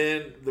 and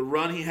then the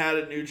run he had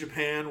at New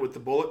Japan with the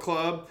Bullet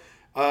Club.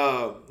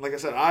 Like I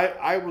said,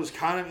 I was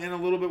kind of in a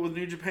little bit with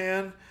New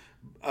Japan.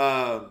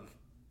 But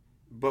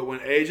when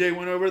AJ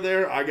went over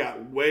there, I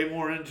got way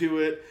more into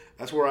it.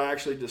 That's where I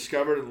actually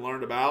discovered and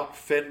learned about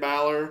Finn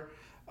Balor.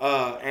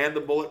 And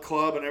the Bullet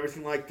Club and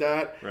everything like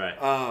that. Right.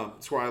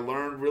 That's where I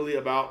learned really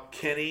about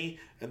Kenny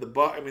and the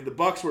Bucks. I mean, the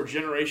Bucks were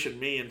Generation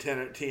Me in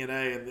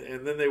TNA,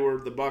 and then they were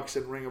the Bucks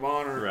in Ring of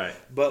Honor. Right.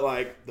 But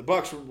like the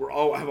Bucks have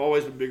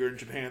always been bigger in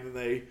Japan than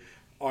they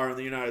are in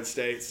the United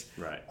States.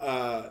 Right.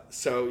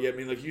 So yeah, I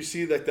mean, like you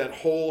see that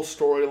whole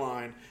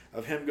storyline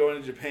of him going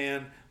to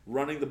Japan,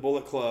 running the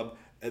Bullet Club,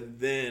 and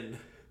then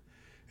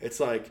it's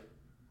like,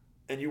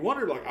 and you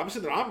wonder, like, I'm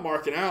sitting there, I'm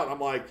marking out, I'm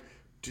like,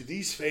 do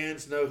these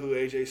fans know who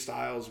AJ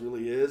Styles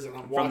really is? And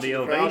I'm watching the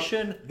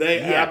ovation.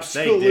 They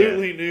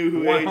absolutely knew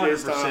who 100%. AJ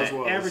Styles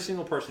was. Every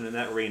single person in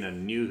that arena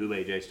knew who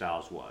AJ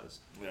Styles was.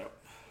 Yep.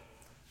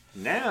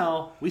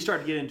 Now we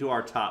start to get into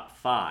our top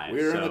five.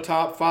 We're in the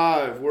top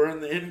five. We're in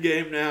the end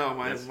game now,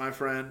 my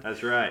friend.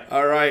 That's right.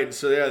 All right.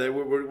 So yeah,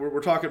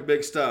 we're talking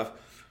big stuff.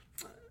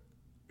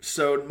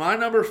 So my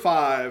number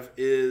 5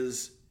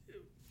 is,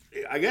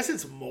 I guess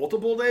it's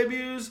multiple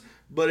debuts,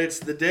 but it's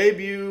the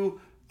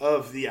debut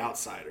of The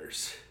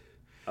Outsiders.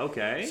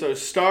 Okay. So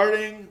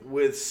starting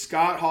with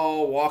Scott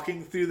Hall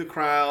walking through the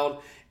crowd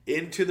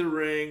into the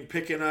ring,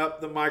 picking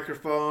up the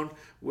microphone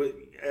with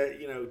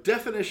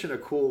definition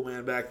of cool,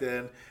 man. Back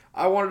then,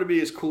 I wanted to be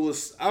as cool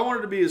as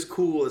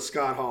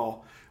Scott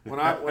Hall. When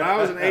I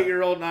was an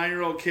 8-year-old,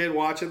 9-year-old kid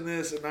watching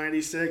this in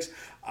 '96,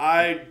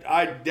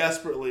 I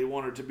desperately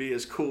wanted to be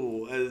as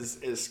cool as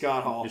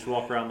Scott Hall. Just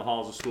walk around the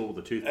halls of school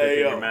with a toothpick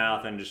in your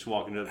mouth and just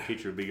walking to the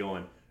teacher and be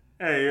going,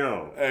 "Hey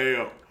yo, hey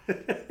yo."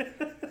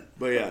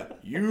 But yeah,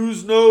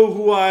 yous know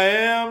who I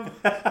am,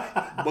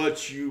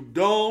 but you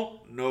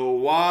don't know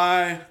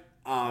why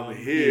I'm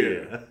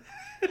here.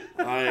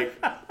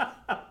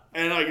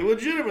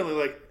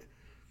 Legitimately,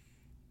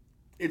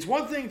 it's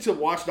one thing to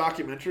watch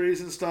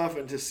documentaries and stuff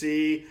and to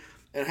see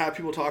and have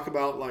people talk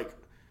about like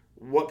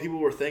what people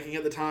were thinking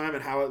at the time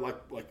and how it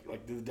like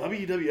the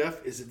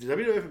WWF, is it the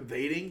WWF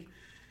invading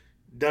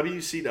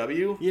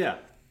WCW? Yeah.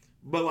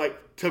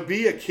 But to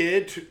be a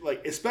kid,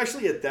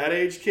 especially at that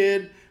age,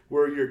 kid,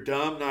 where you're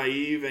dumb,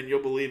 naive, and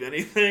you'll believe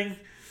anything.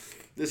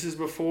 This is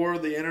before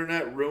the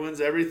internet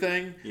ruins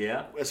everything.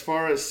 Yeah. As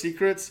far as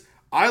secrets,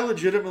 I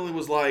legitimately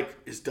was like,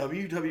 is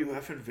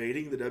WWF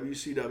invading the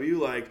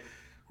WCW?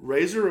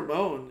 Razor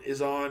Ramon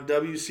is on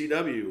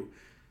WCW.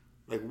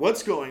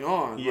 What's going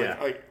on?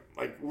 Yeah.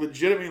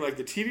 Legitimately,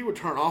 the TV would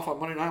turn off on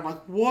Monday night. I'm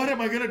like, what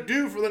am I going to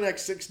do for the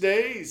next 6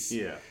 days?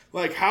 Yeah.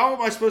 How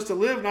am I supposed to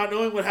live not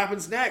knowing what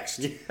happens next?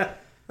 Yeah.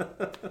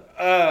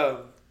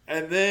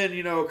 And then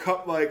a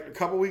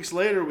couple weeks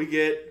later, we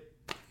get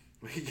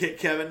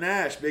Kevin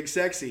Nash, Big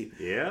Sexy.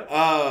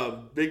 Yeah.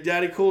 Big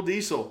Daddy Cool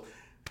Diesel.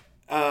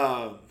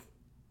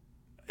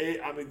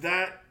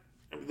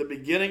 The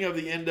beginning of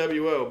the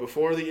NWO,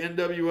 before the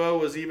NWO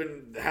was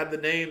even had the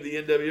name the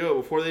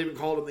NWO, before they even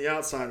called them the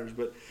Outsiders,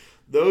 but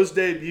those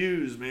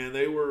debuts, man,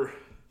 they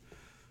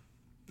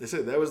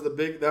said that was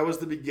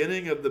the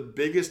beginning of the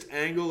biggest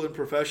angle in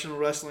professional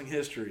wrestling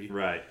history.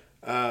 Right.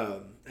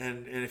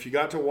 And if you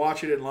got to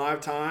watch it in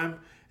live time,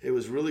 it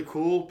was really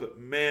cool, but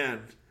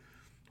man,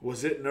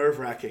 was it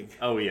nerve-wracking.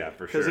 Oh yeah,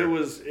 for sure.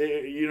 Because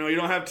you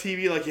don't have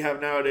TV like you have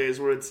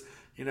nowadays where it's,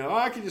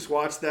 I can just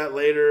watch that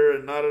later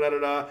and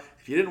da-da-da-da-da.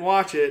 If you didn't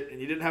watch it and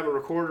you didn't have a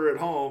recorder at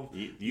home,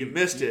 you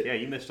missed it. Yeah,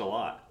 you missed a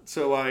lot.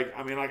 So,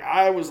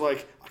 I was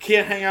like, I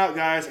can't hang out,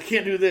 guys. I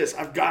can't do this.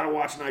 I've got to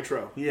watch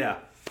Nitro. Yeah.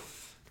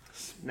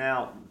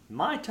 Now,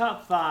 my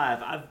top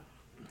 5, I've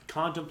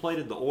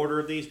contemplated the order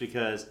of these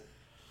because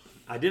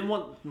I didn't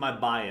want my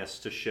bias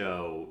to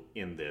show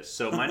in this.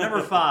 So, my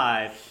number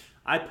 5,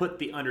 I put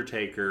The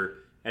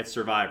Undertaker at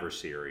Survivor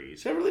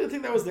Series. See, I really didn't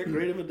think that was that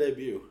great of a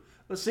debut.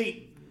 Let's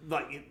see,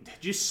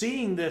 just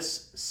seeing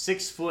this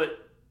 6 foot,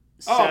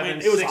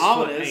 it was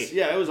ominous. 8,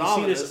 Yeah, it was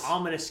ominous. You see this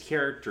ominous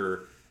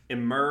character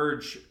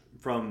emerge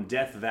from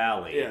Death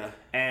Valley. Yeah.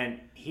 And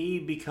he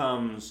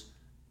becomes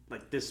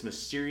this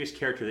mysterious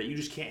character that you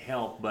just can't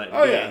help but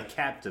get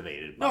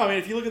captivated by. No,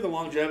 if you look at the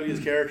longevity of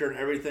his character and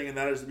everything, and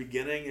that is the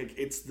beginning,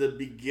 it's the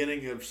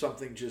beginning of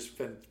something just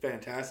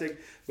fantastic.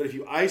 But if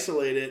you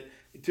isolate it,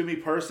 to me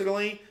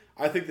personally,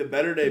 I think the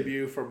better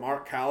debut for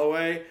Mark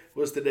Calloway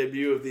was the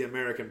debut of the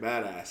American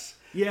Badass.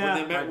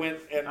 Yeah,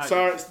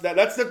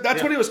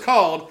 that's what he was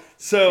called.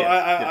 So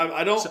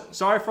I don't.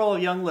 Sorry for all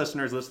the young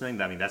listeners listening.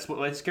 That's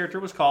what his character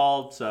was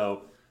called.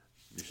 So,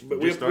 but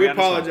we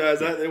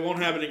apologize. It won't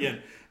happen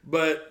again.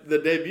 But the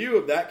debut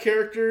of that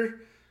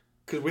character,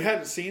 because we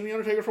hadn't seen the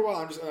Undertaker for a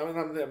while. I'm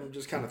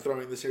just kind of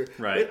throwing this here.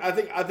 Right. I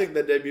think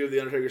the debut of the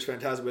Undertaker is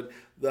fantastic.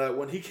 But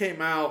when he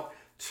came out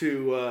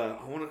to I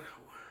think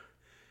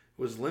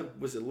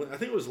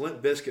it was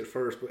Limp Bizkit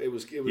first, but it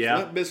was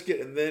Limp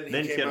Bizkit and then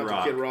he came out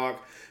to Kid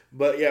Rock.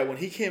 But yeah, when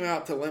he came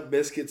out to Limp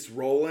Bizkit's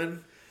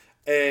Rollin'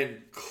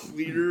 and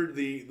cleared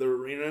the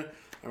arena,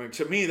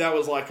 to me that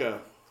was like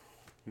a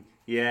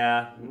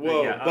whoa.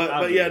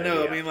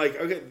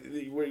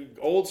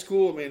 Old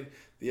school.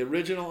 The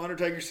original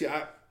Undertaker. See,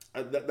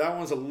 that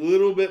one's a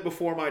little bit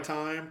before my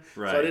time,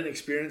 right. So I didn't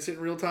experience it in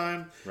real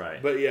time.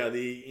 Right. But yeah,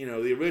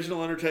 the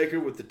original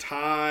Undertaker with the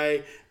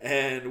tie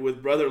and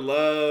with Brother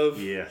Love.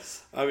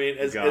 Yes.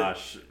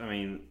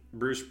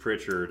 Bruce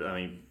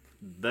Pritchard.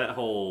 That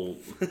whole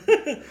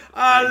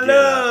I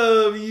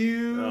love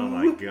you. Oh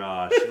my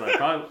gosh!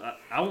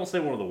 I won't say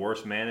one of the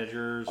worst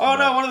managers. Oh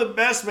no, one of the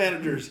best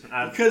managers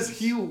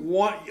because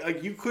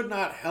you could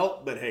not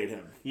help but hate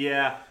him.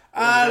 Yeah.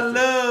 I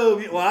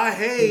love you. Well, I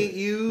hate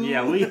you.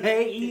 Yeah, we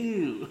hate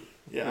you.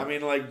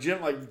 Yeah, Jim.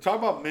 Talk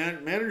about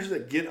managers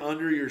that get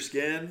under your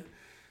skin.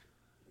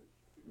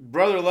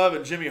 Brother Love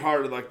and Jimmy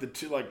Hart are the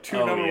two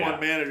number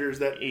one managers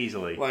that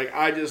easily.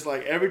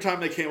 Every time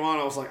they came on,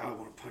 I was like, I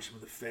want to punch him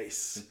in the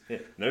face. Yeah.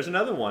 There's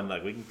another one.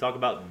 We can talk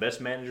about best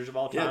managers of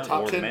all time. Yeah,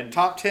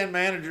 top 10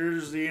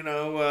 managers.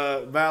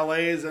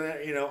 Valets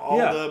and all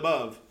the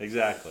above.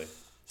 Exactly.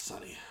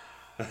 Sonny.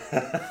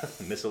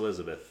 Miss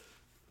Elizabeth.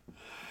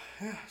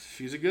 Yeah,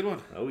 she's a good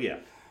one. Oh yeah.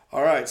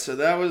 All right, so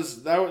that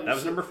was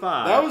number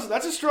 5.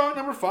 That's a strong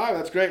number 5.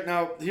 That's great.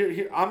 Now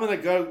here I'm gonna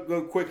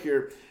go quick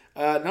here.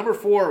 Number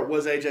 4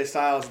 was AJ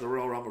Styles in the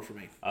Royal Rumble for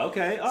me.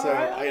 Okay, all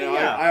right.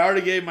 I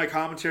already gave my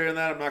commentary on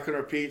that. I'm not going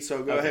to repeat.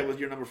 So go ahead with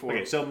your number 4.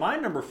 Okay, so my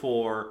number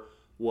 4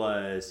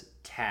 was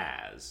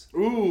Taz.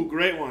 Ooh,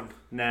 great one.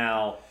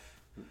 Now,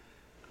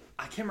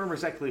 I can't remember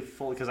exactly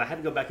fully because I had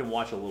to go back and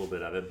watch a little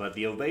bit of it. But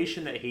the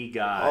ovation that he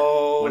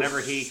got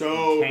whenever he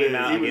came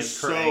out against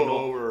Kurt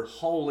Angle,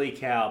 holy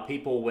cow!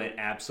 People went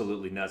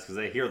absolutely nuts because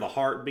they hear the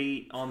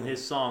heartbeat on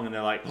his song and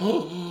they're like,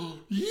 "Oh,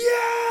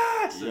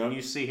 yes!" Yep. And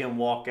you see him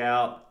walk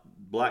out.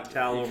 Black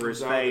towel over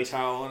his face.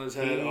 Towel on his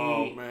head.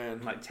 Oh man!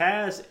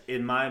 Taz,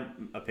 in my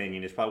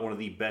opinion, is probably one of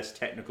the best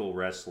technical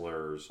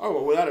wrestlers.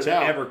 Without a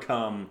doubt, to ever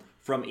come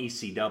from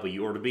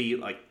ECW, or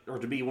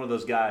to be one of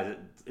those guys that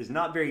is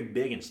not very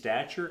big in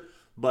stature,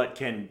 but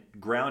can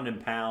ground and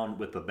pound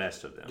with the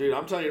best of them. Dude,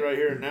 I'm telling you right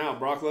here and now,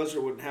 Brock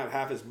Lesnar wouldn't have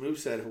half his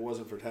moveset if it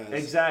wasn't for Taz.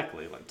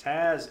 Exactly.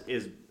 Taz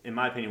is, in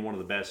my opinion, one of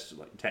the best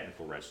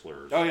technical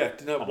wrestlers. Oh yeah,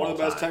 one of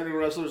the best technical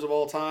wrestlers of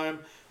all time.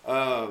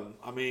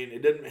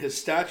 His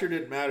stature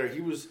didn't matter.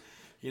 He was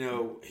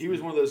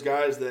one of those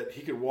guys that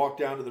he could walk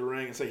down to the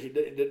ring and say it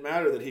didn't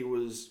matter that he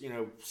was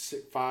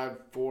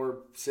 5'4",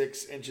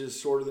 6 inches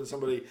shorter than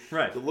somebody.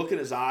 Right. The look in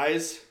his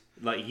eyes,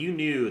 you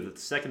knew that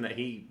the second that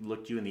he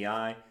looked you in the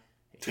eye,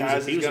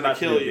 Taz is going to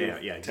kill you.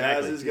 Yeah,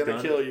 exactly. Taz is going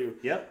to kill you.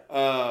 Yep.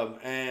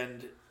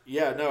 And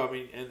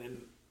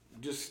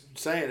just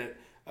saying it.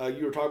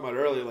 You were talking about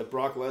earlier,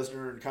 Brock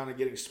Lesnar and kind of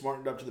getting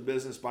smartened up to the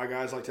business by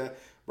guys like that.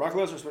 Brock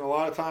Lesnar spent a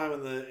lot of time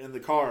in the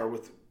car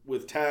with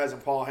Taz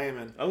and Paul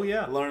Heyman. Oh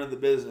yeah, learning the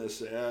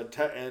business.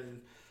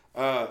 And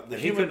The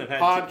Human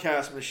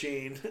Podcast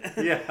Machine.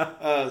 Yeah.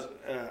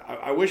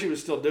 I wish he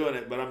was still doing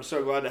it, but I'm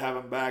so glad to have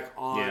him back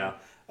on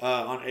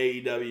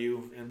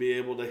AEW and be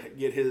able to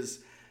get his.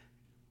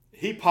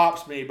 He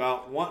pops me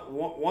about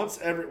once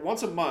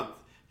a month.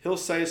 He'll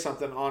say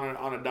something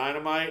on a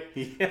Dynamite.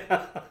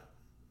 Yeah.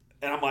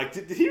 And I'm like,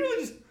 did he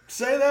really just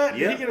say that?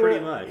 Yeah,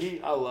 pretty much.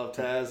 I love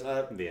Taz.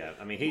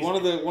 I mean, he's one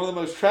of the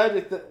most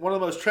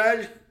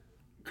tragic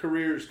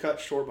careers cut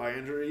short by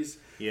injuries.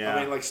 Yeah.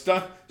 I mean, like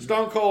Stone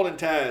Cold and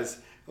Taz.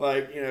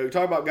 Like, you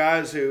talk about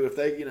guys who, if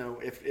they,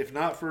 if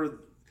not for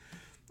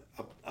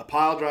a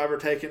pile driver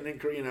taking,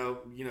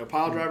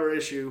 pile driver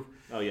issue.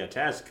 Oh yeah,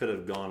 Taz could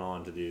have gone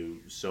on to do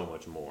so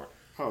much more.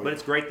 Oh, but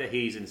it's great that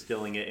he's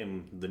instilling it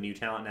in the new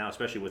talent now,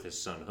 especially with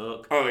his son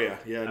Hook. Oh yeah.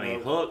 I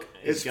mean, Hook.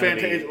 It's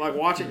fantastic. Like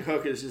watching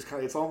Hook is just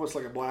it's almost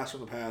like a blast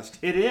from the past.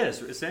 It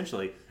is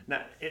essentially.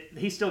 Now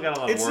he's still got a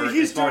lot of work.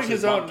 He's doing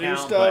his own new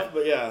stuff,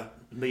 but yeah.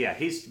 But yeah,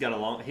 he's got a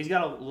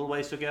little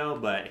ways to go,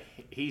 but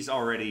he's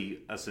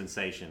already a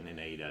sensation in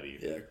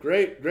AEW. Yeah,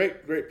 great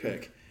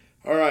pick.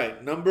 All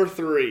right, number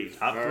 3.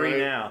 Top 3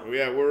 now.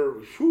 Yeah,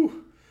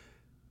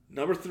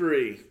 number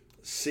 3,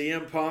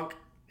 CM Punk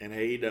and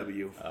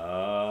AEW.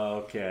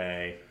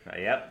 Okay.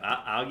 Yep,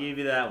 I'll give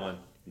you that one.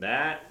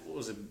 That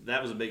was a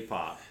big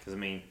pop because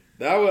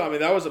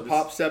that was a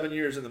pop 7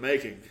 years in the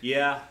making.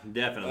 Yeah,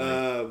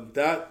 definitely.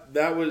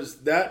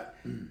 That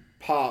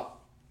pop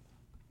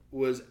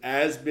was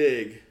as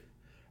big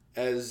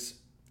as,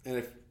 and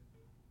if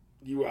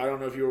you, I don't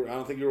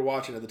think you were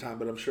watching at the time,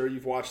 but I'm sure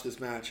you've watched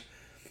this match.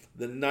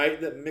 The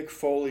night that Mick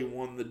Foley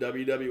won the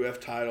WWF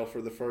title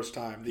for the first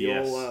time,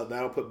 old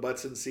that'll put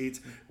butts in seats,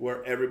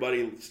 where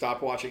everybody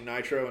stopped watching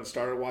Nitro and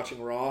started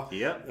watching Raw.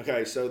 Yep.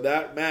 Okay, so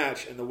that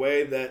match and the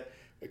way that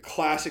a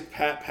classic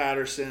Pat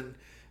Patterson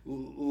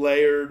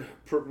layered,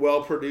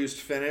 well-produced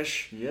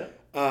finish. Yep.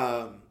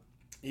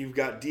 You've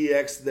got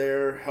DX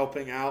there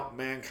helping out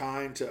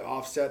Mankind to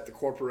offset the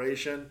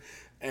corporation,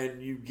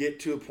 and you get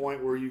to a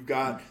point where you've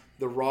got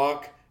The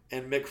Rock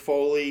and Mick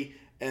Foley,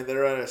 and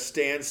they're at a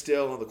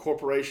standstill, and the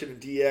corporation and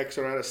DX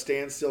are at a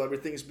standstill.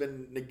 Everything's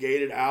been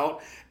negated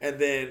out, and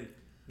then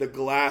the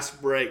glass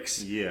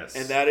breaks. Yes.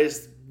 And that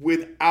is,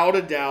 without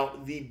a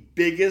doubt, the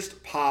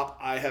biggest pop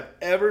I have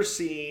ever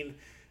seen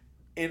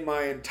in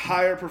my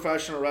entire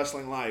professional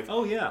wrestling life.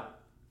 Oh, yeah.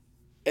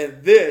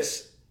 And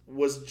this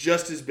was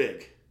just as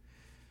big.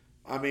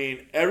 I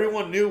mean,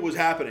 everyone knew it was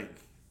happening.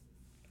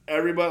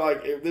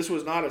 Everybody, this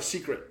was not a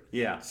secret.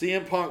 Yeah.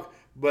 CM Punk,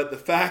 but the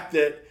fact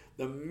that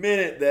the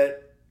minute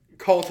that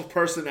Cult of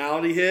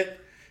Personality hit,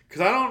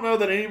 because I don't know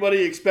that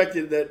anybody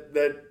expected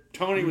that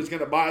Tony was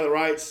going to buy the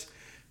rights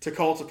to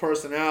Cult of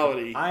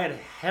Personality. I had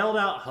held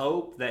out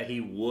hope that he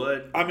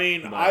would. I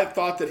mean, I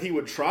thought that he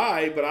would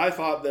try, but I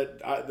thought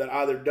that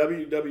either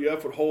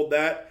WWF would hold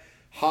that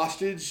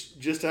hostage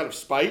just out of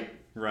spite.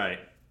 Right.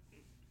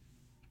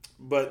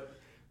 But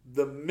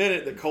the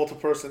minute the Cult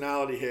of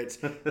Personality hits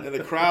and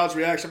the crowd's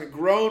reaction,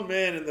 grown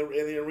men in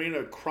the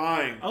arena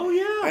crying. Oh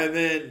yeah. And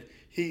then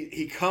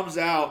he comes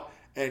out,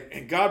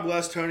 and God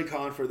bless Tony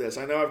Khan for this.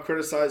 I know I've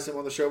criticized him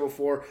on the show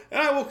before,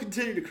 and I will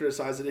continue to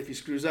criticize it if he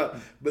screws up.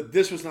 But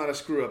this was not a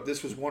screw up.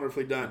 This was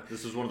wonderfully done.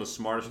 This was one of the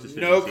smartest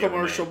decisions. No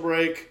commercial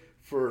break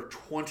for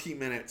 20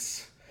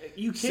 minutes.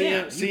 You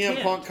can't.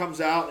 CM Punk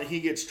comes out and he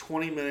gets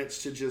 20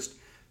 minutes to just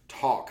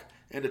talk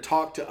and to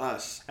talk to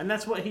us. And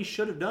that's what he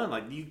should have done.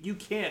 Like you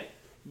can't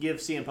give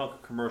CM Punk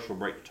a commercial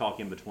break to talk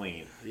in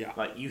between. Yeah.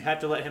 Like you have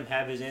to let him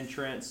have his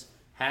entrance,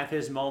 have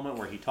his moment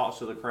where he talks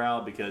to the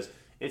crowd, because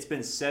it's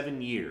been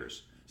 7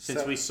 years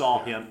since we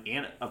saw him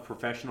in a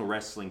professional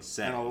wrestling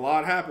setting. And a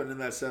lot happened in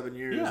that 7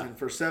 years. Yeah. And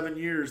for 7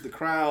 years, the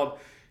crowd,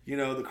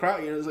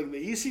 it's like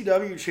the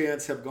ECW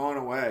chants have gone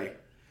away.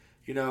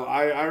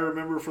 I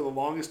remember for the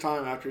longest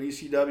time after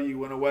ECW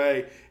went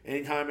away,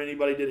 anytime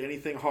anybody did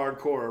anything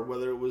hardcore,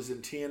 whether it was in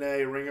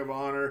TNA, Ring of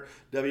Honor,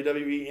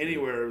 WWE,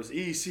 anywhere, it was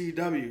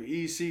ECW.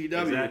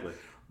 Exactly.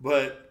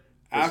 But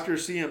after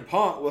CM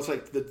Punk, well, it's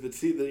like the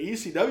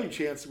ECW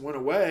chants went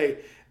away,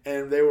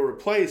 and they were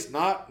replaced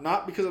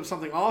not because of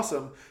something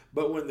awesome,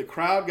 but when the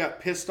crowd got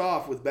pissed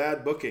off with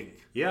bad booking.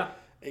 Yeah.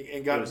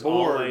 And got it was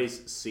bored. Always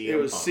CM it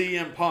was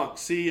Punk.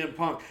 CM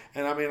Punk.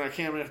 And I mean, I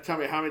can't even tell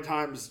me how many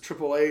times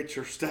Triple H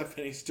or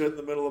Stephanie stood in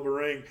the middle of a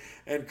ring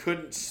and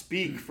couldn't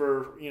speak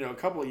for a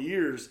couple of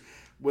years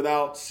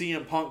without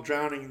CM Punk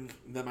drowning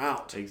them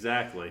out.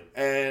 Exactly.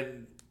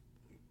 And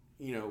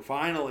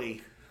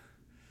finally,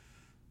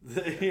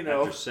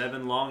 after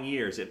 7 long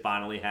years, it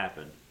finally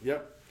happened.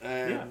 Yep.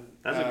 And,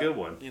 that's a good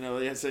one. They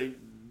had to say,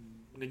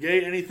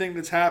 negate anything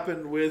that's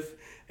happened with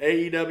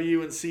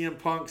AEW and CM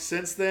Punk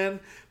since then.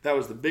 That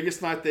was the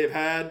biggest night they've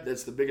had.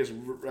 That's the biggest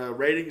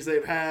ratings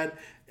they've had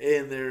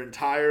in their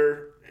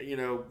entire,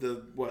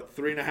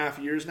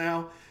 3.5 years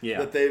now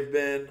that they've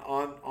been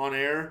on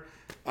air.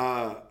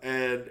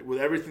 And with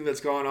everything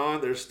that's gone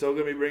on, they're still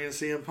going to be bringing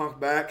CM Punk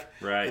back.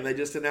 Right. And they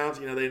just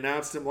announced, they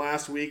announced him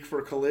last week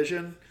for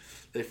Collision.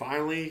 They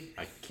finally.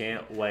 I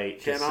can't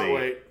wait. Cannot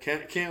wait.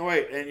 Can't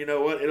wait. And you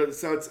know what?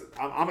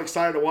 I'm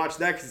excited to watch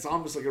that because it's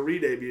almost like a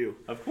re-debut.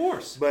 Of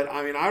course. But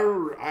I mean,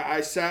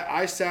 I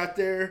sat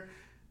there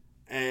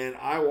and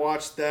I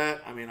watched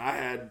that. I mean,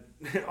 I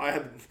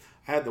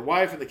had the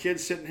wife and the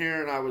kids sitting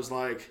here, and I was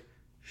like,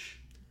 shh.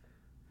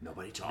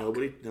 Nobody talk.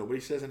 Nobody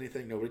says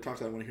anything. Nobody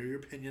talks. I want to hear your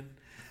opinion.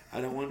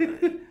 I don't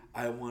want.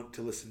 I want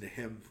to listen to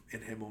him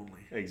and him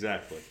only.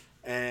 Exactly.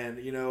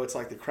 And you know, it's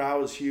like the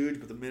crowd was huge,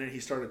 but the minute he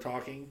started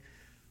talking,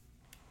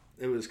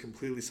 it was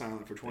completely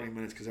silent for 20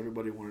 minutes because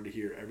everybody wanted to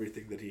hear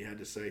everything that he had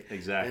to say.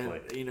 Exactly.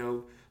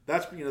 And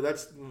that's what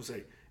I'm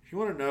saying. If you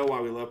want to know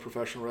why we love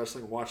professional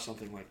wrestling, watch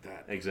something like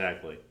that.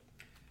 Exactly.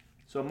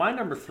 So my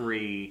number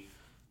 3,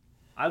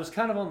 I was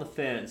kind of on the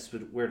fence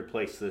where to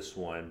place this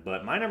one,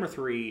 but my number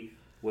 3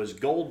 was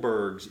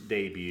Goldberg's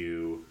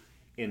debut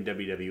in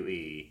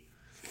WWE,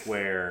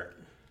 where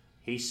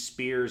he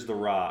spears The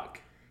Rock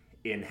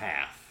in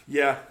half.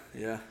 Yeah.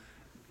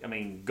 I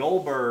mean,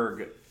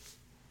 Goldberg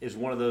is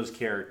one of those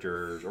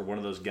characters or one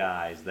of those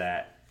guys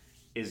that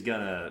is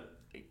gonna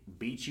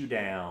beat you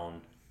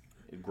down,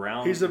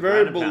 He's a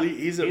very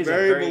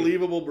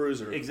believable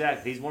bruiser.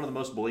 Exactly, he's one of the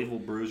most believable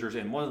bruisers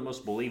and one of the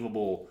most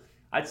believable,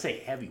 I'd say,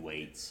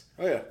 heavyweights.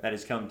 Oh yeah, that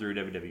has come through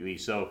WWE.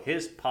 So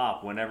his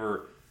pop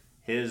whenever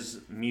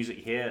his music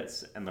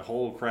hits and the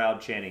whole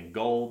crowd chanting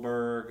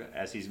Goldberg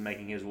as he's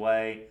making his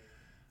way.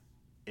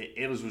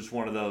 It was just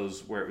one of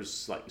those where it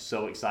was like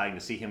so exciting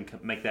to see him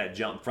make that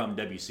jump from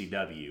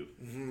WCW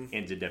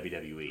into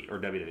WWE or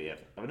WWF.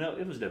 Oh, no,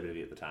 it was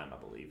WWE at the time, I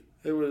believe.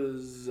 It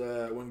was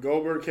when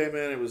Goldberg came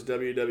in. It was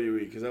WWE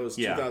because that was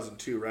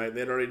 2002, right?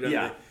 They'd already done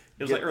it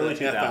was like early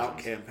 2000s F-Out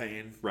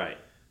campaign, right?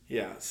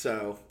 Yeah.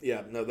 So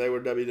no, they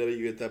were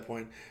WWE at that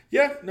point.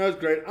 Yeah, no, it's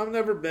great. I've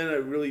never been a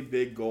really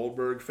big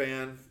Goldberg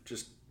fan,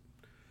 just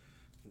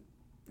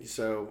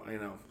so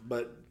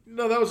but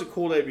no, that was a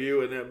cool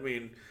debut, and I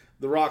mean.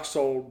 The Rock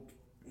sold.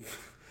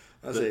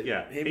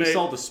 He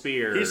sold the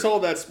spear. He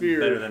sold that spear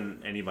better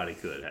than anybody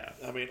could have.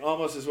 I mean,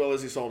 almost as well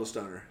as he sold a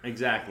stunner.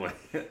 Exactly.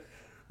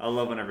 I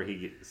love whenever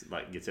he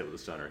gets hit with a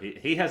stunner.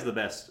 He has the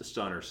best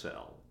stunner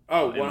sell.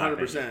 Oh,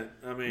 100%.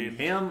 I mean,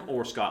 him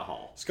or Scott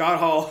Hall. Scott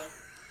Hall.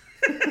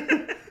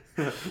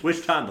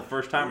 Which time? The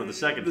first time or the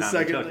second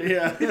time?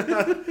 Yeah.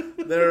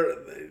 They're.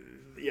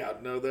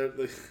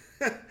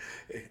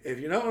 If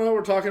you don't know what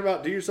we're talking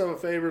about, do yourself a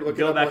favor.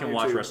 Go back and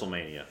watch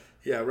WrestleMania.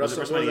 Yeah,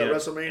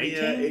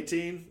 WrestleMania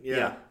 18?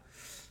 Yeah.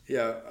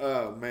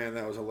 Oh, man,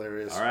 that was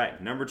hilarious. All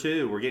right, number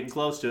 2. We're getting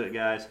close to it,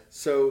 guys.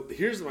 So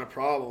here's my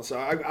problem. So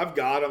I've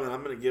got them, and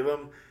I'm going to give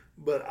them.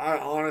 But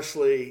I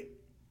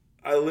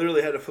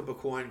literally had to flip a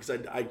coin because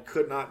I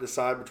could not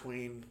decide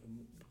between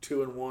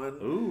 2 and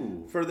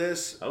 1 for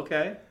this.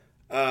 Okay.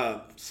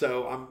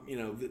 So I'm,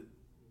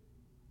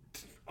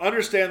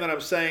 understand that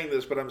I'm saying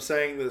this, but I'm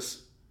saying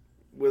this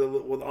with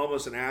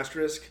almost an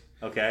asterisk.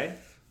 Okay.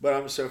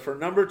 But so for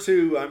number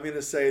 2, I'm going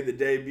to say the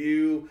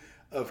debut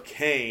of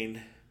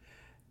Kane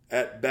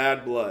at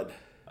Bad Blood.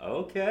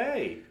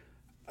 Okay.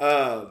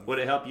 Would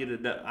it help you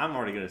to? I'm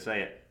already going to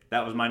say it.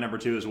 That was my number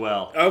 2 as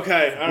well.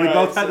 Okay. We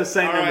both had the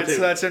same number 2.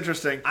 So that's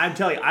interesting. I'm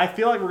telling you, I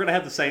feel like we're going to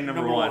have the same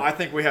number 1. I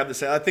think we have the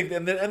same. I think,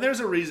 and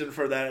there's a reason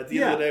for that. At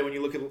the end of the day, when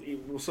you look at,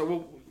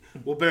 so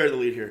we'll bury the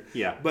lead here.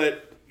 Yeah.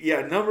 But yeah,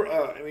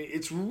 I mean,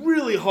 it's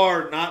really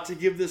hard not to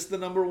give this the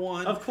number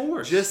 1. Of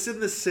course. Just in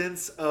the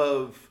sense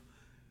of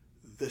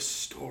the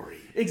story.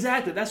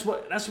 Exactly. That's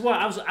why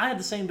I had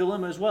the same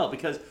dilemma as well,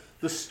 because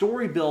the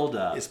story build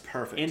up is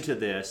perfect into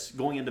this,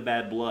 going into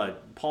Bad Blood.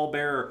 Paul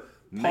Bearer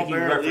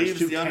leaves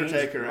the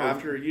Undertaker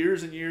after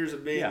years and years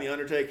of being the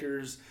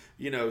Undertaker's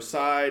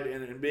side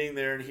and being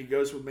there, and he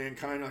goes with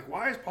Mankind. Like,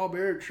 why is Paul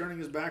Bearer turning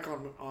his back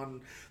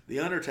on the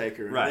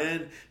Undertaker? And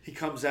then he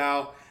comes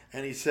out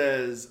and he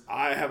says,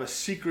 I have a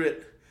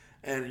secret,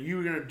 and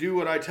you're going to do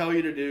what I tell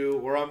you to do,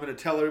 or I'm going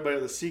to tell everybody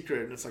the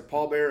secret. And it's like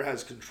Paul Bearer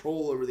has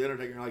control over the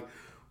Undertaker. And you're like,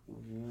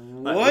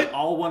 what? We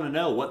all want to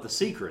know what the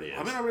secret is.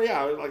 I mean,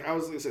 I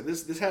was going to say,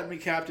 this had me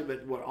captive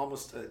at,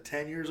 almost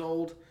 10 years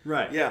old?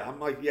 Right. Yeah, I'm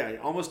like,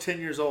 almost 10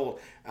 years old.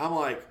 I'm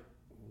like,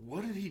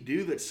 what did he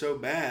do that's so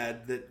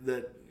bad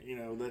that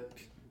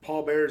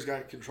Paul Bearer's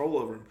got control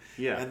over him?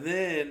 Yeah. And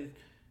then,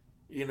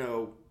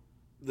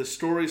 the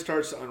story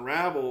starts to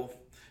unravel.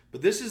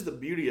 But this is the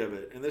beauty of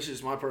it, and this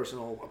is my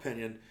personal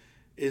opinion,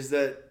 is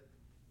that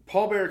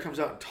Paul Bearer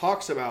comes out and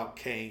talks about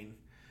Kane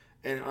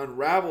and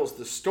unravels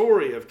the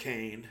story of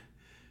Kane,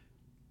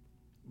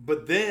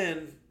 but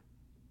then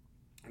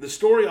the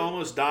story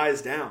almost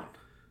dies down.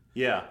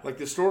 Yeah. Like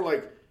the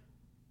story,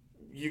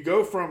 you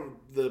go from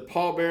the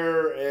Paul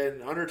Bearer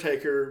and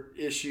Undertaker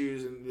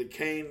issues and the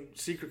Kane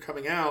secret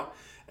coming out,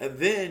 and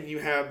then you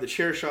have the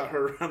chair shot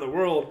heard around the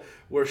world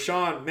where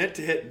Shawn meant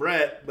to hit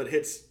Brett but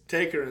hits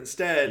Taker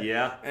instead.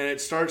 Yeah. And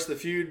it starts the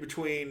feud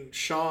between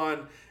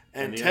Shawn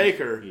and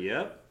Taker.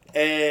 Yep.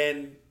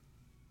 And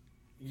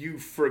you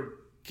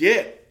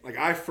forget.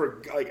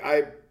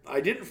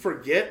 I didn't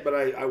forget, but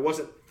I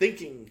wasn't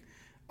thinking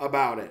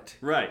about it.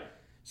 Right.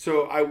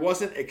 So I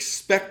wasn't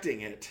expecting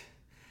it.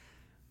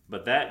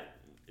 But that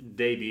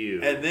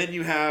debut, and then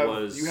you have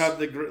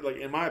the like,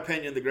 in my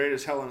opinion, the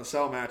greatest Hell in a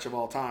Cell match of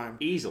all time,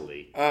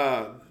 easily.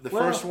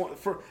 First one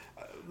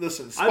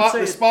listen,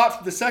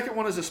 the second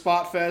one is a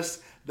spot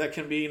fest that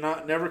can be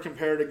never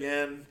compared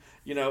again.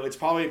 You know, it's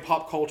probably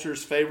pop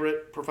culture's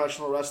favorite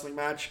professional wrestling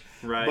match.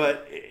 Right.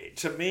 But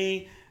to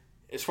me,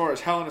 as far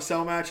as Hell in a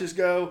Cell matches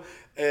go,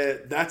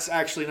 that's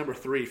actually number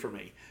 3 for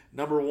me.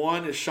 Number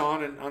 1 is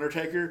Shawn and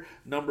Undertaker.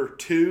 Number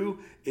 2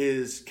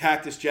 is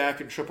Cactus Jack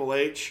and Triple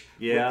H.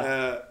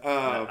 Yeah,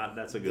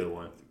 that's a good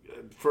one.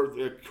 For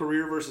the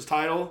career versus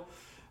title.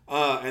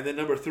 And then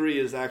number 3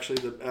 is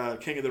actually the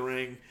King of the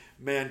Ring,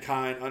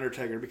 Mankind,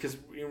 Undertaker. Because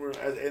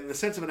in the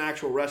sense of an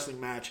actual wrestling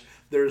match,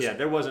 there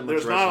wasn't much.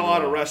 There's not a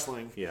lot of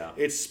wrestling. Yeah,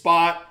 it's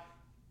spot,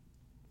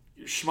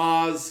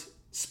 schmaz,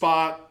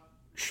 spot,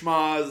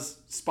 schmaz,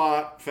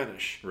 spot,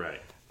 finish. Right.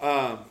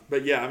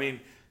 But yeah, I mean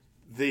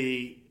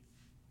the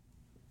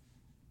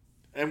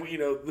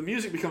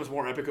music becomes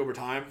more epic over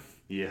time.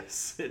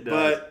 Yes, it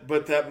does.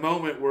 But that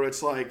moment where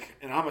it's like,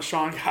 and I'm a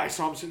Shawn guy,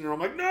 so I'm sitting there, I'm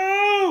like,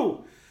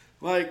 no!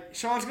 Like,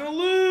 Shawn's going to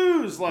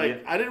lose.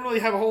 Like, I didn't really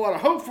have a whole lot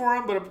of hope for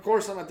him, but of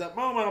course, I'm at that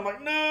moment, I'm like,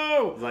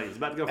 no! Like, he's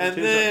about to go for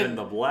 2, then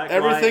the black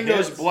everything light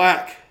goes hits,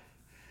 black.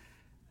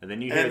 And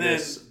then you hear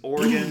this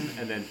organ,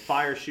 and then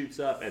fire shoots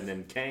up, and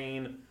then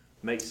Kane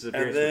makes his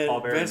appearance with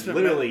Paul Bearer, and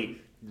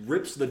literally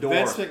rips the door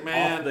off the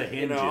hinges.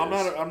 You know,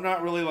 I'm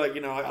not really like,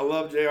 you know, I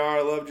love JR,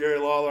 I love Jerry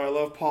Lawler, I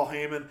love Paul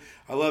Heyman,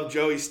 I love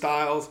Joey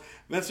Styles.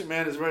 Vince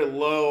McMahon is very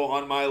low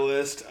on my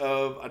list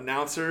of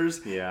announcers.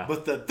 Yeah.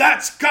 But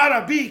that's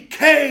gotta be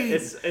Kane!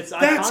 It's iconic.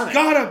 That's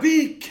gotta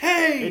be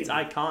Kane! It's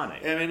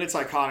iconic. I mean, it's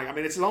iconic. I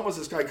mean, it's almost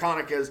as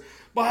iconic as,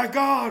 by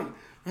God,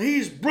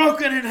 he's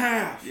broken in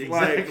half.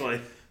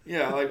 Exactly.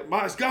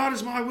 Like God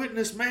is my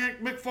witness, man,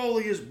 Mick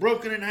Foley is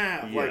broken in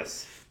half.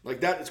 Yes.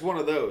 Like that, it's one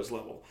of those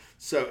level.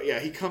 So, yeah,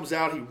 he comes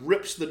out, he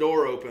rips the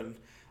door open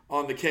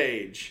on the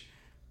cage,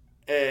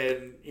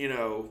 and, you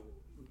know,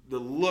 the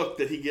look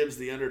that he gives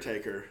the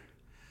Undertaker.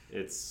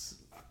 It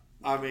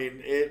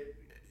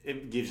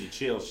gives you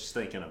chills just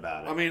thinking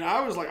about it. I mean,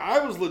 I was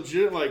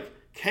legit, like,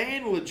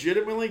 Kane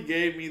legitimately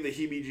gave me the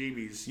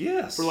heebie-jeebies.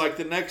 Yes. For, like,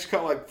 the next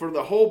cut, like, for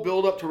the whole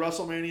build-up to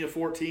WrestleMania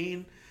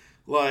 14,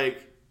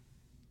 like,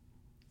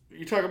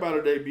 you talk about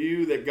a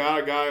debut that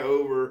got a guy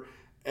over,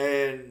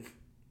 and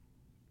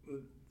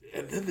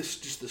then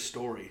just the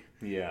story.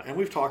 Yeah. And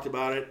we've talked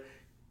about it.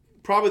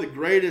 Probably the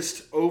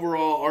greatest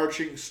overall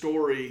arching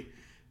story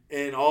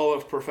in all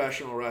of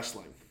professional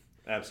wrestling.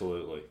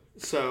 Absolutely.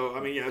 So, I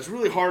mean, yeah, it's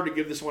really hard to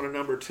give this one a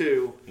number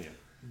 2. Yeah.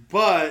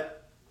 But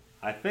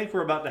I think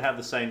we're about to have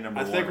the same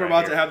number 1. I think we're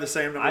about to have the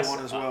same number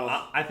 1 as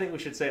well. I think we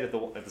should say it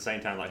at the same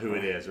time, like who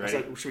it is, right?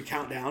 Like, should we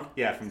count down?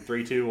 Yeah, from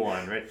 3, 2,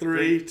 1, right?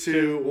 3,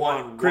 2,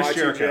 1. Chris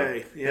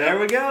Jericho. Yeah. There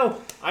we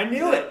go. I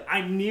knew it.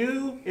 I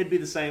knew it'd be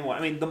the same one.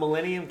 I mean, the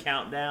Millennium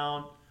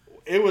Countdown.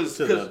 It was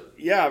I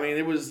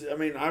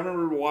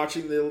remember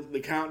watching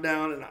the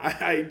countdown, and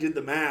I did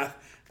the math,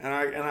 and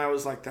I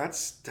was like,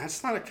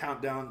 that's not a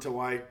countdown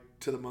to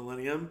the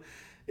Millennium.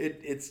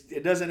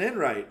 It doesn't end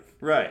right.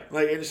 Right.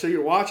 Like, and so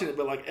you're watching it,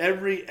 but like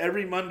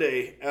every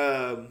Monday,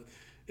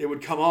 it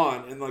would come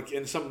on, and like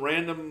in some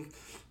random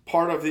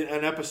part of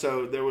an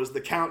episode, there was the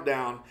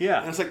countdown.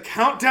 Yeah. And it's like,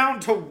 countdown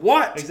to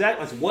what?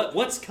 Exactly. It's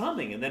what's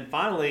coming, and then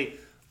finally,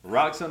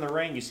 Rock's in the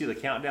ring. You see the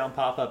countdown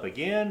pop up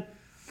again.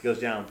 It goes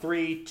down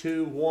 3,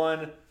 2,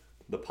 1.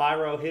 The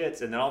pyro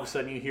hits, and then all of a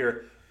sudden you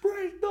hear,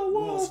 "Break the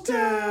walls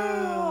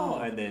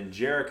down!" And then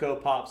Jericho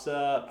pops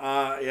up.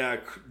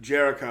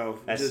 Jericho.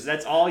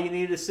 That's all you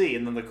need to see.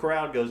 And then the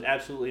crowd goes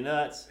absolutely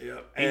nuts.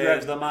 Yep. He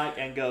grabs the mic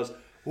and goes,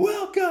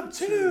 "Welcome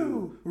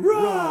to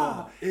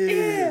Raw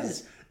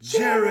is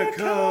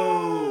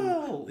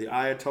Jericho!" The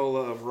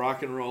Ayatollah of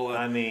rock and roll.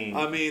 I mean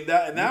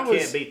that you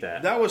was, can't beat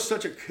that. That was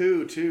such a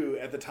coup too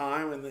at the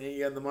time when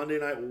you had the Monday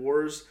Night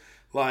Wars.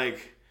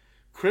 Like,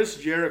 Chris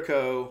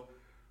Jericho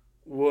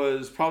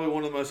was probably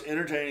one of the most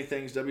entertaining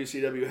things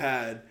WCW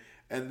had,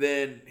 and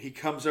then he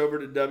comes over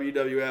to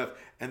WWF,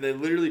 and they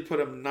literally put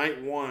him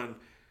night 1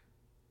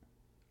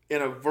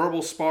 in a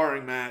verbal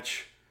sparring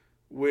match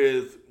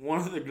with one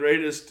of the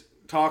greatest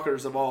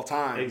talkers of all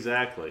time.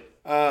 Exactly.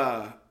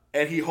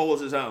 And he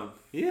holds his own.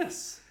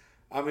 Yes.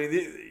 I mean,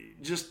 if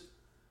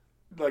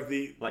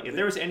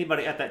there was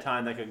anybody at that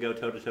time that could go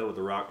toe to toe with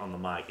The Rock on the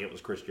mic, it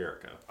was Chris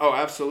Jericho. Oh,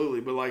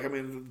 absolutely. But like, I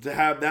mean, to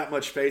have that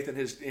much faith in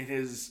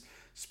his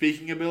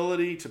speaking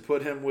ability, to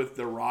put him with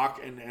The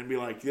Rock and be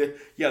like,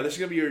 yeah, this is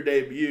gonna be your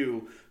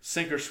debut,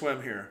 sink or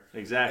swim here.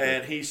 Exactly.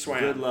 And he swam.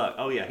 Good luck.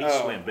 Oh yeah, he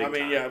swam big time. I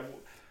mean, yeah,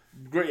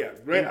 great. Yeah,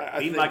 great.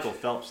 He Michael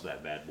Phelps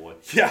that bad boy.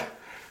 Yeah.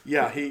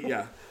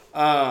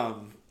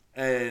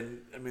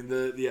 And I mean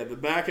the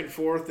back and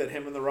forth that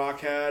him and The Rock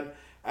had,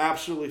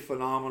 absolutely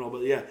phenomenal.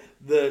 But yeah,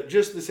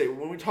 just to say,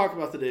 when we talk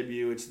about the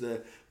debut, it's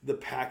the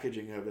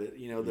packaging of it.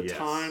 You know, the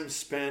time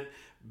spent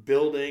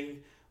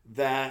building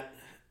that,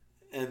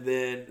 and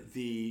then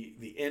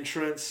the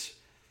entrance,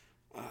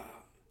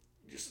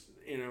 just,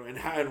 you know,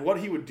 and what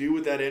he would do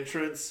with that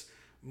entrance,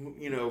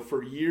 you know,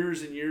 for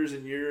years and years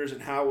and years,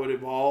 and how it would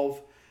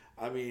evolve.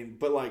 I mean,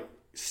 but like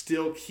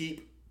still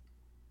keep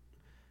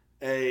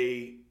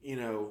a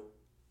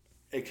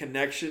a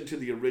connection to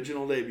the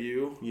original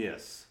debut.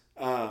 Yes.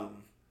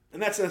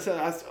 And I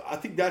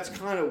think that's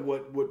kind of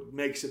what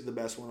makes it the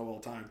best one of all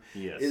time.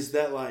 Yes. Is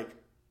that like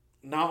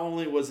not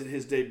only was it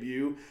his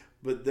debut,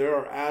 but there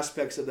are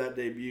aspects of that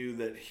debut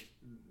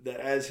that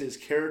as his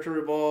character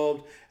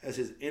evolved, as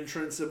his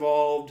entrance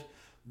evolved,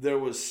 there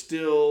was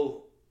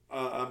still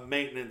a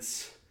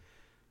maintenance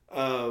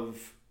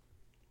of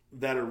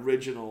that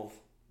original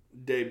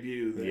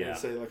debut. That Yeah.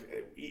 say like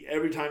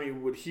every time you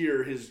would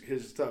hear his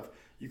stuff,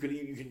 you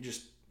can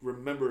just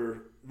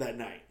remember that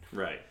night.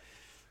 Right.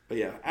 But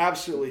yeah,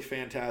 absolutely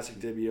fantastic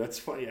debut. That's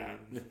funny. Yeah,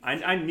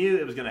 I knew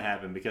it was going to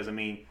happen because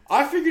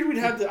I figured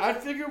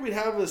we'd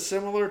have a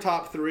similar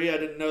top three. I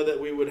didn't know that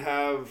we would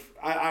have.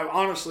 I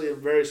honestly am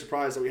very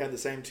surprised that we had the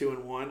same 2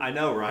 and 1. I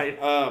know, right?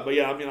 But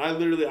yeah, I mean,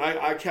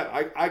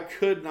 I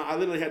could not. I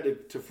literally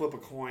had to flip a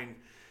coin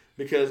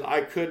because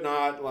I could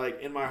not,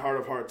 like, in my heart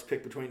of hearts,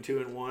 pick between 2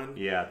 and 1.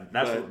 Yeah,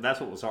 that's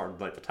what was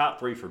hard. Like the top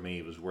 3 for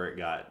me was where it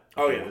got.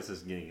 Okay, this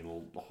is getting a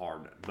little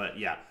hard. But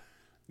yeah.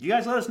 You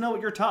guys let us know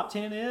what your top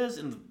 10 is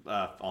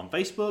on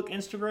Facebook,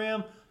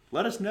 Instagram.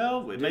 Let us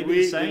know. It may be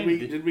the same.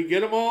 Did we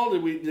get them all?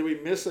 Did we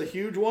miss a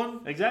huge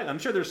one? Exactly. I'm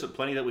sure there's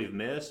plenty that we've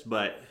missed,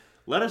 but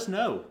let us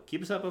know.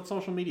 Keep us up on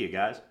social media,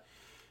 guys.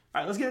 All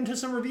right, let's get into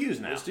some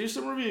reviews now. Let's do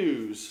some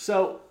reviews.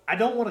 So I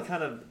don't want to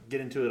kind of get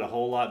into it a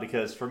whole lot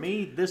because for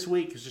me, this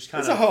week is just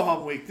kind of... It's a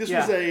ho-hum week. This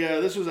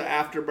was an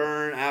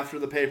afterburn after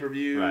the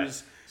pay-per-views.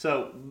 Right.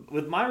 So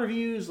with my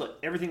reviews, like,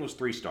 everything was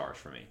 3 stars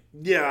for me.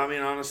 Yeah, I mean,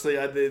 honestly,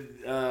 I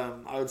did.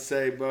 I would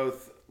say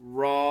both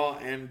Raw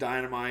and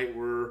Dynamite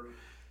were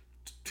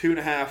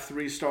 2.5,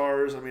 3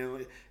 stars. I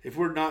mean, if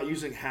we're not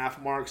using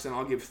half marks, then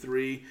I'll give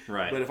 3.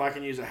 Right. But if I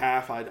can use a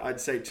half, I'd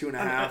say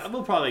 2.5.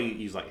 We'll probably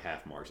use like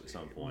half marks at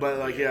some point.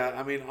 But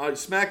I mean,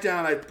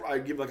 SmackDown,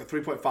 I'd give like a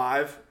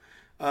 3.5.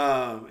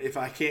 If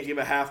I can't give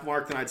a half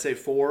mark, then I'd say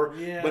 4.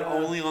 Yeah. But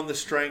only on the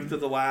strength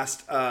of the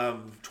last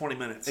 20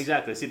 minutes.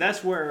 Exactly. See,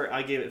 that's where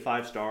I gave it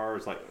 5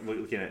 stars. Like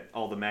looking at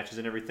all the matches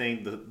and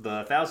everything. The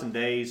 1,000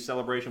 Days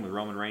celebration with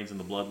Roman Reigns and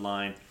the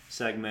Bloodline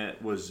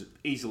segment was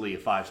easily a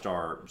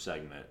 5-star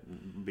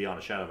segment, beyond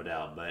a shadow of a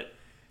doubt. But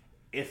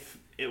if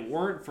it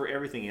weren't for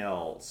everything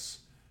else,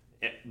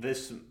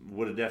 this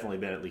would have definitely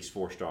been at least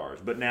 4 stars.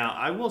 But now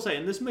I will say,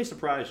 and this may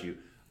surprise you,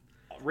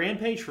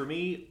 Rampage for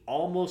me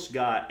almost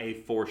got a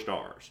 4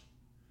 stars.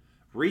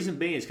 Reason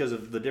being is because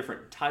of the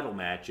different title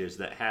matches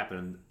that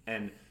happened,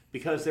 and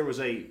because there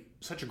was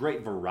such a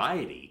great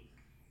variety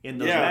in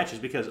those matches.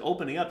 Because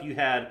opening up, you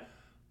had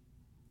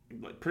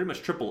pretty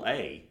much triple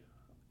A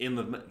in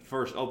the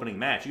first opening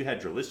match. You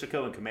had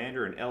Dralistico and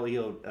Commander and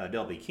Elio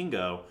Del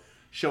Vikingo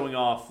showing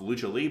off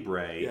Lucha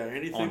Libre. Yeah,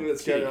 anything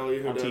that's got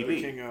Elio Del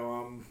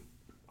Vikingo,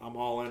 I'm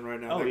all in right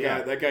now.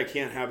 That guy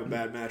can't have a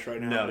bad match right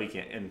now. No, he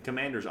can't. And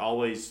Commander's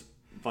always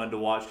fun to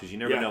watch because you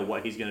never know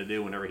what he's going to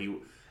do whenever he...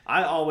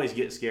 I always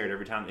get scared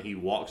every time that he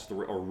walks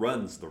or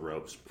runs the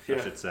ropes,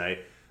 I should say.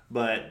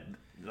 But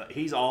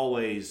he's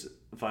always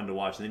fun to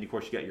watch. And then, of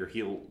course, you got your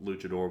heel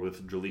luchador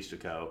with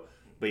Dralistico.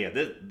 But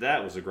yeah,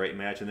 that was a great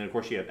match. And then, of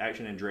course, you have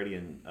Action Andretti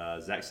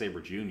and Zack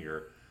Sabre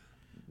Jr.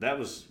 That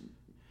was...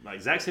 Like,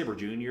 Zack Sabre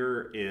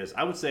Jr. is...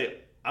 I would say...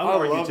 I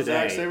love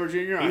Zack Sabre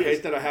Jr. I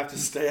hate that I have to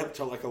stay up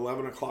till like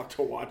 11 o'clock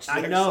to watch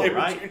Zack Sabre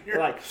right? Jr.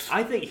 Like,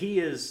 I think he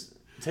is,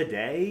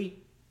 today...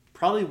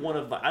 Probably one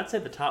of, I'd say,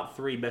 the top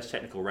 3 best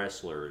technical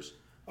wrestlers.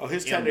 Oh,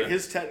 his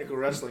technical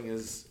wrestling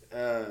is...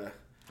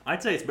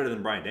 I'd say it's better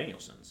than Bryan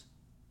Danielson's.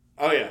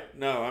 Oh, yeah.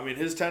 No, I mean,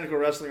 his technical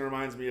wrestling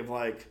reminds me of,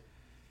 like,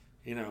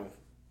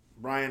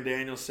 Bryan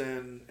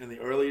Danielson in the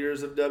early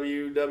years of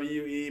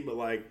WWE, but,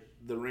 like,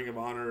 the Ring of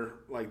Honor,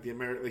 like the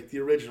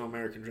original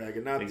American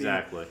Dragon.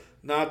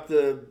 Not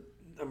the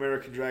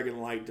American Dragon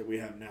Light that we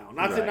have now.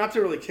 Not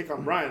to really kick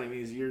on Bryan. I mean,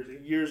 he's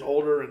years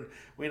older, and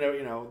we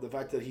know, the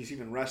fact that he's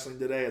even wrestling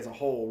today as a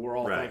whole, we're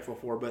all thankful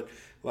for. But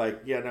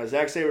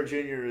Zack Sabre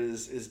Jr.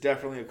 is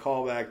definitely a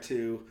callback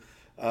to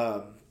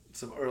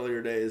some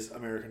earlier days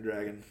American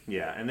Dragon.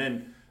 Yeah, and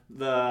then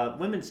the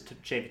women's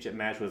championship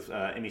match with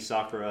Emi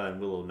Sakura and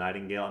Willow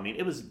Nightingale. I mean,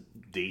 it was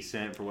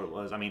decent for what it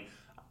was. I mean,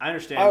 I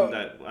understand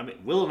that. I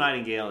mean, Willow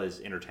Nightingale is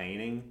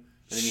entertaining.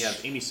 And then you have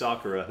Emi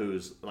Sakura,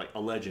 who's like a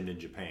legend in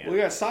Japan. Well,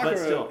 yeah,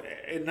 Sakura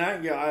and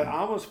Nightingale. I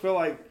almost feel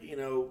like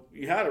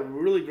you had a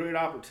really great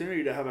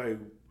opportunity to have a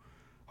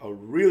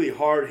really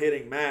hard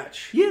hitting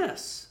match.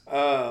 Yes.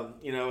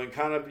 And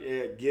kind of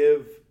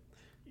give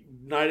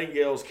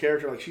Nightingale's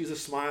character, like, she's a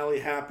smiley,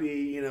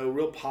 happy,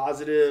 real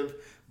positive,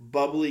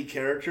 bubbly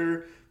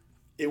character.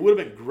 It would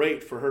have been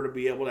great for her to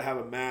be able to have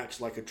a match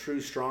like a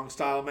true strong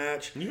style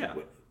match. Yeah.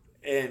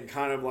 And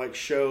kind of like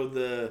show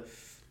the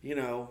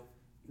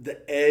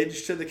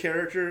edge to the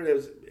character.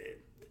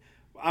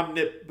 I'm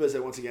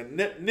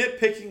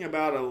nitpicking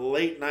about a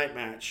late night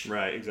match.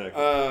 Right,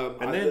 exactly.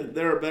 And then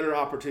there are better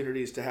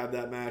opportunities to have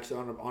that match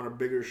on a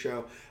bigger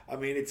show. I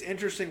mean, it's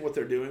interesting what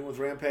they're doing with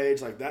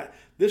Rampage like that.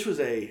 This was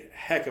a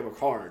heck of a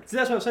card. See,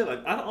 that's what I was saying.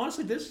 Like,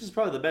 honestly, this is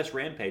probably the best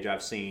Rampage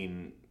I've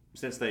seen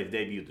since they've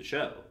debuted the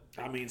show.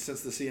 I mean,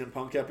 since the CM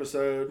Punk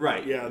episode,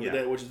 right?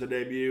 Yeah, which is the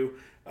debut.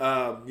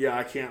 Yeah,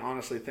 I can't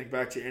honestly think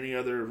back to any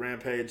other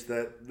Rampage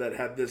that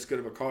had this good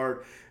of a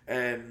card.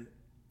 And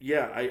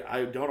yeah,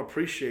 I don't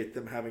appreciate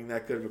them having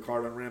that good of a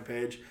card on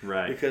Rampage.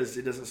 Right. Because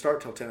it doesn't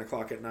start till 10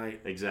 o'clock at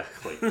night.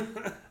 Exactly.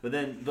 But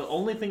then the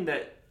only thing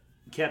that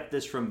kept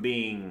this from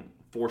being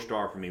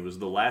 4-star for me was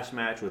the last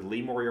match with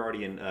Lee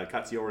Moriarty and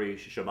Katsuyori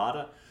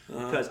Shibata.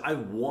 Because I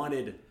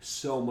wanted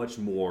so much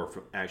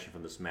more action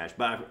from this match,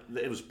 but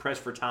it was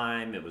pressed for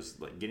time. It was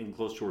like getting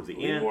close towards the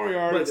end.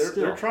 Moriarty,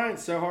 they're trying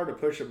so hard to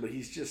push him, but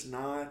he's just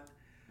not.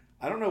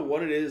 I don't know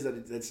what it is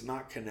that's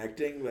not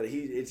connecting, but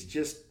it's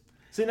just.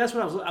 See, that's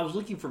what I was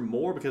looking for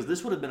more, because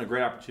this would have been a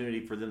great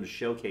opportunity for them to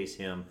showcase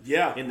him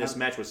in this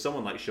match with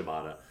someone like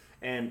Shibata,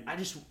 and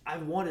I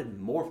wanted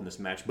more from this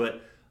match.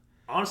 But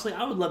honestly,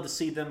 I would love to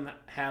see them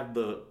have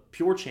the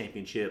Pure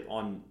Championship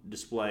on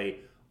display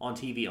on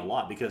TV a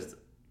lot, because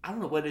I don't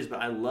know what it is,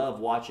 but I love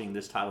watching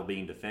this title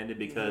being defended,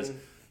 because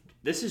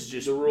this is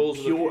just the rules.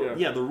 Pure,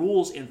 the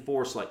rules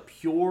enforce like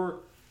pure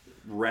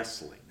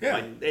wrestling. Yeah,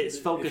 like, it's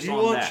focused on that.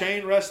 If you want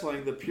chain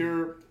wrestling, the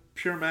pure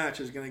match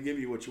is going to give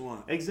you what you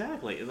want.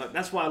 Exactly.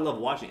 That's why I love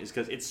watching it, is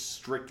because it's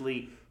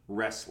strictly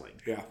wrestling.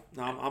 Yeah,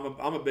 no,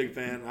 I'm a big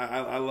fan.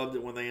 I loved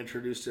it when they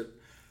introduced it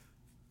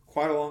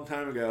quite a long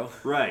time ago.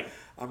 Right.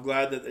 I'm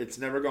glad that it's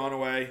never gone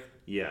away.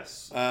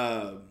 Yes.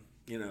 So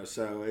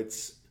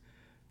it's.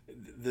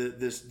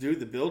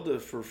 The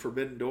build for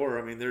Forbidden Door.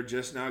 I mean, they're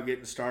just now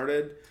getting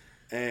started,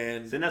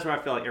 and that's where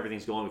I feel like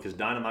everything's going, because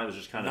Dynamite was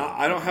just kind of.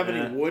 I don't have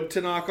any wood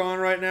to knock on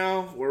right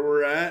now where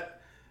we're at,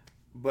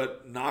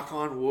 but knock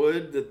on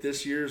wood that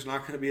this year is not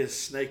going to be as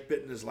snake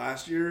bitten as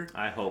last year.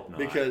 I hope not,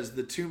 because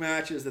the 2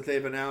 matches that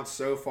they've announced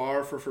so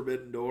far for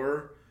Forbidden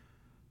Door,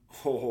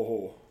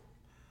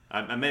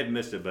 I may have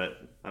missed it, but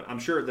I'm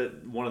sure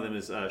that one of them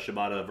is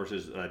Shibata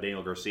versus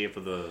Daniel Garcia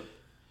for the.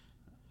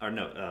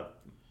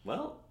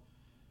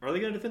 Are they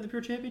going to defend the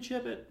Pure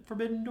Championship at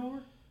Forbidden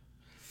Door?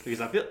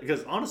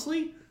 Because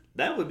honestly,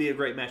 that would be a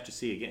great match to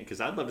see again. Because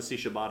I'd love to see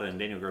Shibata and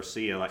Daniel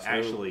Garcia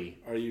actually.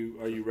 Are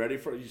you ready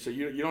for? So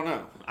you don't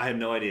know? I have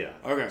no idea.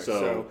 Okay,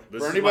 so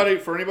for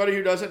anybody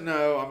who doesn't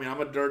know, I mean,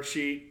 I'm a dirt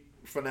sheet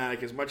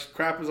fanatic. As much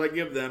crap as I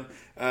give them,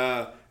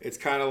 it's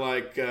kind of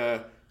like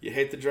you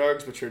hate the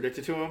drugs, but you're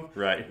addicted to them.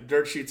 Right.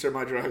 Dirt sheets are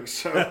my drugs.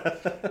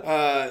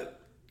 So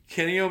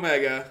Kenny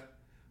Omega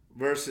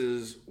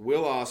versus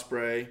Will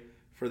Ospreay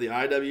for the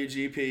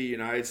IWGP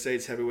United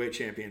States Heavyweight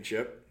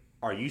Championship.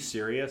 Are you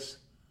serious?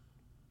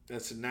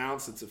 That's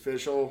announced. It's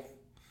official.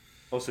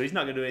 Oh, so he's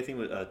not going to do anything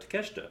with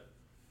Takeshita?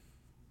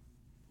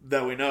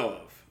 That we know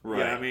of.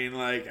 Right. Yeah, I mean,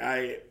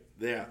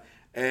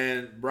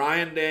 And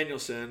Bryan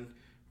Danielson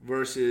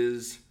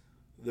versus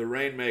the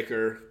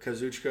Rainmaker,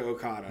 Kazuchika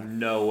Okada.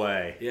 No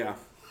way. Yeah.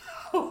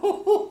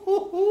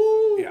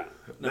 Yeah.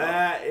 No.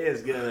 That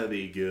is going to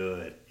be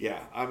good. Yeah.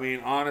 I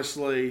mean,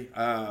 honestly,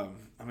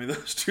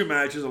 those 2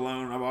 matches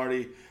alone, I've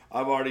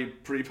already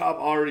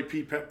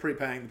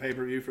prepaying the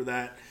pay-per-view for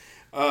that.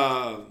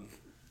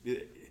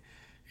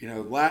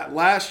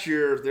 Last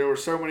year there were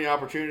so many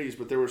opportunities,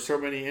 but there were so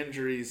many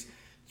injuries.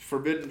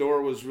 Forbidden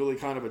Door was really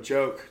kind of a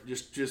joke,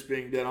 just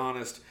being dead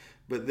honest.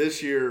 But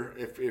this year,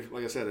 if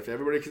like I said, if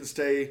everybody can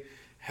stay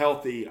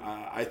healthy,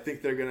 I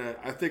think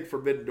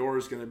Forbidden Door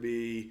is going to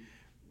be.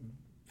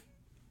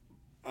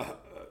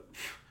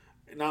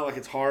 Not like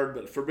it's hard,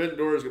 but Forbidden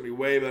Door is going to be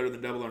way better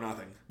than Double or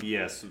Nothing.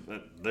 Yes,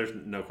 there's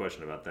no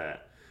question about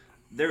that.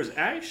 There's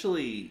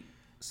actually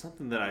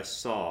something that I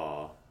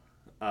saw,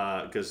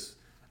 because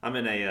I'm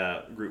in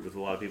a group with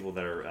a lot of people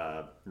that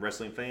are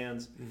wrestling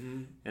fans,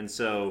 and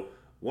so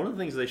one of the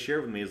things they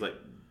shared with me is like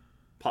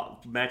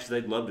matches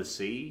they'd love to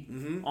see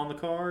on the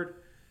card.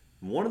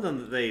 One of them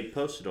that they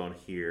posted on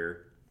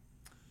here,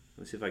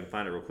 let's see if I can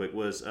find it real quick,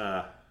 was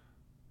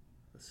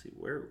let's see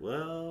where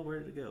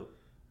did it go?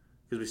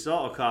 Because we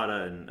saw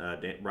Okada and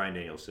Bryan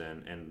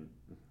Danielson, and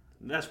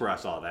that's where I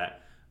saw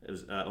that. It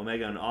was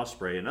Omega and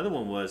Ospreay. Another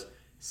one was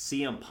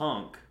CM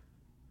Punk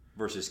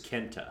versus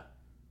Kenta.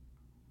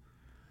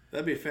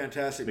 That'd be a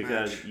fantastic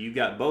because match. You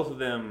got both of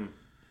them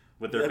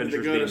with their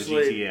finishers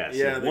being the GTS.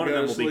 Yeah, one of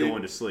them will be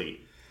going to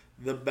sleep.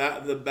 The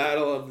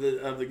battle of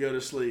the go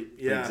to sleep.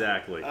 Yeah,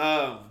 exactly.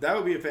 That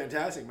would be a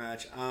fantastic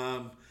match.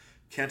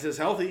 Kenta's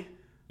healthy.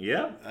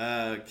 Yeah,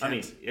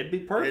 it'd be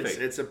perfect.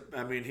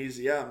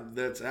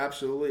 That's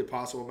absolutely a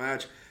possible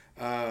match.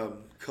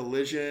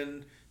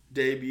 Collision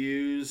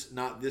debuts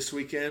not this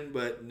weekend,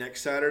 but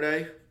next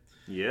Saturday.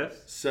 Yes.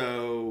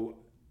 So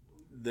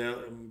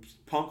the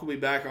Punk will be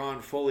back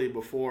on fully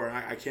before.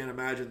 I can't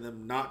imagine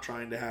them not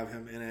trying to have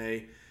him in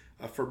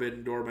a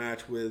Forbidden Door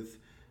match with.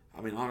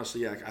 I mean,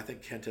 honestly, yeah, I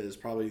think Kenta is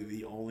probably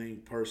the only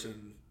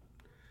person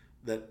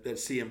that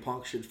CM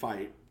Punk should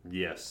fight.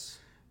 Yes.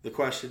 The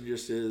question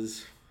just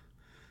is.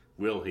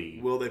 Will he?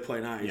 Will they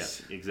play nice?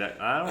 Yes,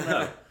 exactly. I don't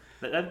know.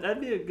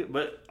 That'd be a good.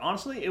 But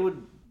honestly, it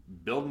would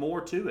build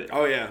more to it.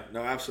 Oh yeah,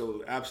 no,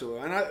 absolutely.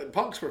 And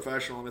Punk's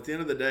professional. And at the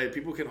end of the day,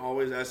 people can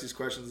always ask these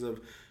questions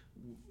of.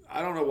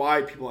 I don't know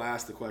why people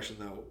ask the question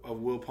though of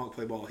will Punk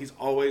play ball. He's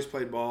always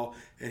played ball,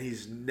 and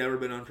he's never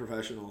been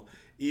unprofessional,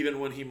 even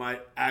when he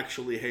might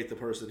actually hate the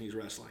person he's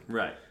wrestling.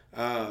 Right.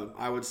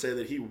 I would say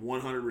that he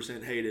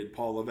 100% hated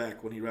Paul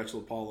Levesque when he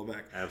wrestled Paul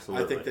Levesque.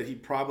 Absolutely. I think that he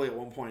probably at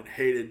one point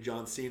hated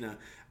John Cena,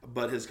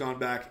 but has gone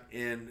back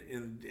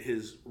in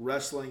his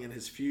wrestling and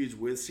his feuds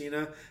with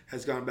Cena,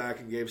 has gone back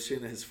and gave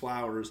Cena his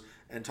flowers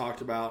and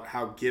talked about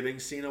how giving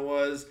Cena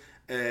was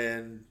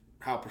and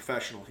how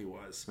professional he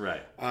was.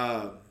 Right.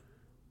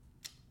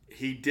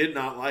 He did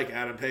not like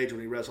Adam Page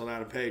when he wrestled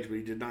Adam Page, but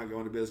he did not go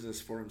into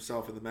business for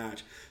himself in the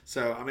match.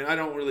 So, I mean, I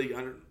don't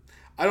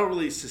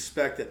really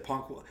suspect that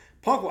Punk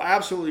will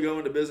absolutely go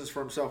into business for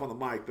himself on the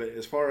mic, but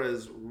as far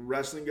as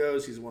wrestling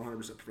goes, he's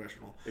 100%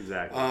 professional.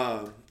 Exactly.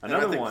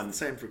 Another one.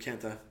 Same for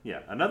Kenta.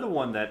 Yeah, another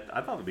one that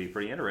I thought would be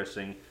pretty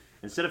interesting.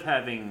 Instead of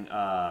having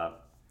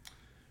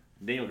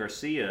Daniel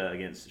Garcia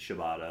against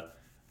Shibata,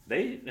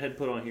 they had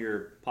put on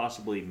here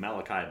possibly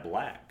Malachi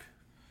Black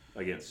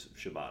against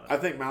Shibata. I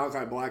think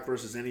Malachi Black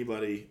versus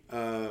anybody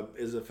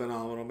is a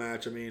phenomenal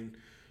match. I mean,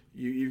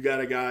 you've got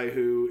a guy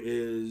who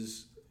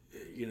is,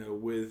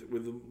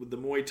 with the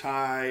Muay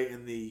Thai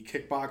and the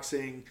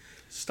kickboxing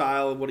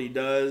style of what he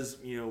does,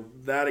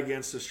 that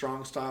against a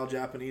strong style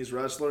Japanese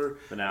wrestler.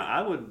 But now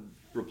I would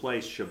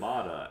replace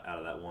Shibata out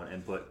of that one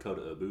and put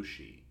Kota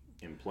Ibushi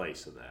in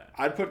place of that.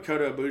 I'd put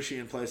Kota Ibushi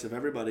in place of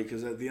everybody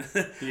because at the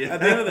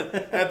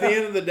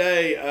end of the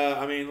day,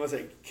 I mean, let's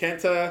say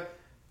Kenta,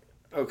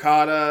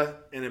 Okada,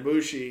 and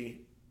Ibushi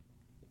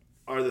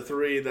are the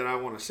three that I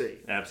want to see.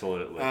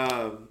 Absolutely.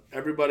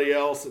 Everybody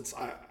else,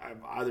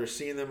 I've either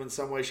seen them in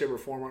some way, shape, or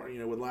form,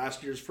 with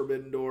last year's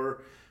Forbidden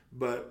Door,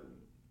 but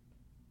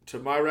to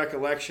my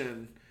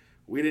recollection,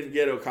 we didn't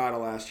get Okada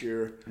last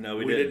year. No,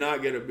 we did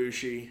not get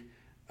Ibushi,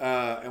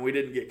 and we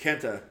didn't get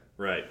Kenta.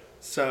 Right.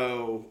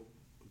 So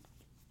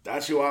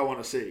that's who I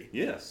want to see.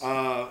 Yes.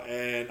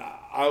 And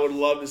I would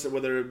love to see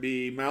whether it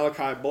be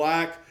Malachi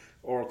Black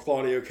or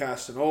Claudio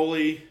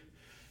Castagnoli.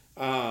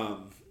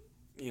 Not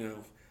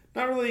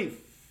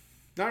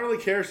really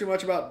cares too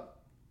much about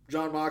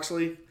Jon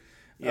Moxley.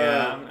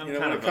 Yeah, I'm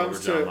kind of over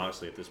Jon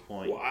Moxley at this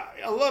point. Well,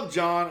 I love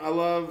Jon. I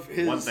love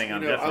his. One thing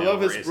I'm I definitely love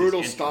over his is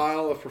brutal his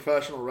style of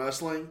professional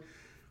wrestling.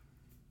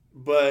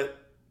 But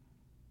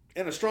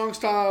in a strong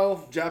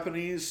style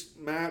Japanese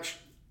match,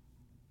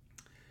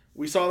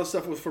 we saw the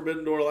stuff with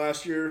Forbidden Door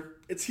last year.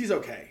 He's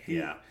okay.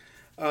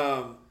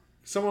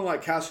 Someone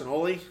like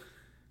Castagnoli,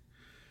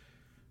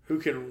 who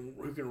can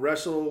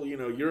wrestle,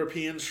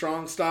 European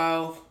strong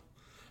style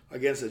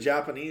against a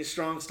Japanese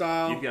strong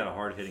style. You've got a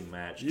hard-hitting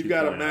match. You've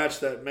got a match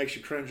that makes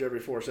you cringe every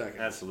 4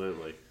 seconds.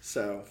 Absolutely.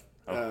 So,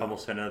 I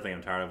almost said another thing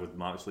I'm tired of with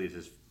Moxley is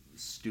his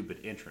stupid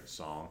entrance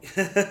song.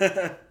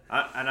 I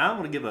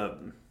want to give a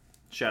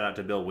shout-out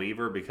to Bill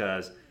Weaver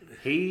because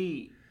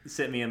he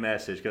sent me a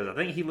message because I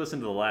think he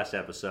listened to the last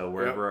episode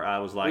wherever I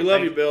was like, we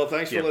love you, Bill.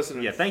 Thanks for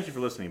listening. Yeah, thank you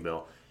for listening,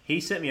 Bill. He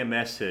sent me a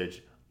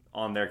message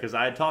on there because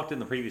I had talked in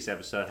the previous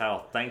episode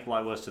how thankful I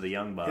was to the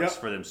Young Bucks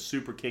for them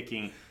super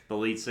kicking the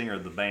lead singer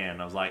of the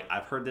band. I was like,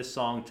 I've heard this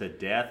song to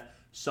death.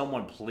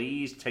 Someone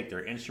please take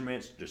their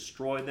instruments,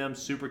 destroy them,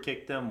 super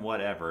kick them,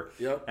 whatever.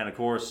 Yep. And of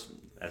course,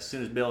 as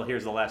soon as Bill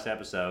hears the last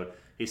episode,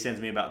 he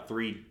sends me about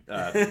 3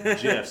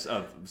 gifs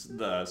of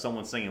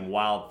someone singing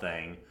Wild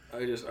Thing.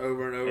 Just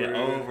over and over again.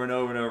 Over and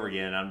over and over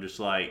again. I'm just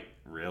like,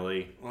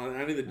 really? Well,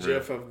 I need the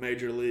gif of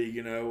Major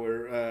League,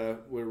 where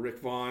Rick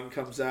Vaughn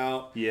comes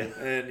out. Yeah.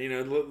 And,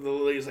 the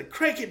league's like,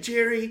 crank it,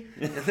 Jerry.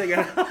 And they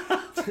got...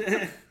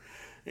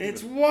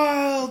 It's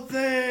Wild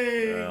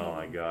Thing. Oh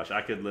my gosh,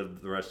 I could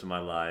live the rest of my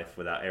life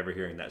without ever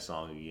hearing that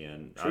song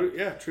again. True.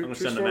 I'm gonna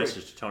send a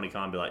message to Tony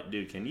Khan and be like,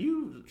 dude, can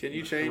you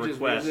change his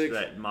request music?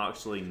 that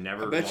Moxley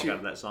never walk out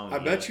of that song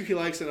again? I bet you he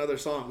likes another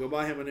song. Go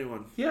buy him a new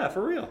one. Yeah,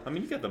 for real. I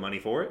mean, you got the money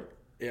for it.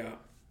 Yeah.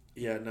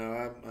 No,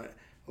 I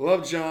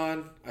love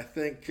Jon. I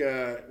think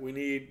we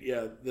need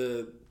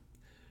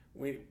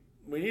we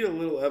need a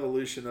little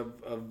evolution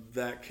of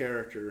that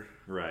character.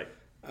 Right.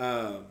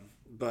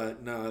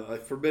 But no,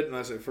 like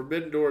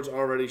Forbidden Door is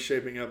already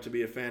shaping up to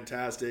be a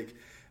fantastic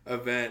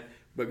event.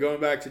 But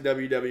going back to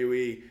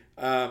WWE,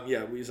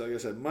 like I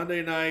said,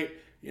 Monday night,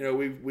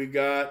 we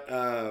got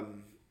the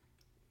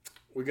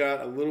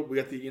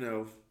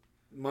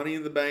Money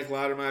in the Bank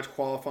ladder match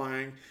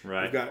qualifying.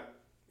 Right. We've got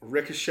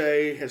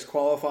Ricochet has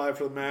qualified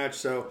for the match,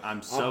 so I'm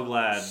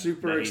glad.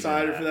 Super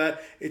excited for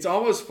that. It's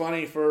almost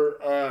funny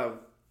for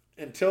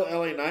until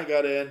LA Knight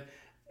got in,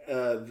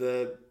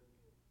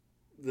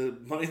 the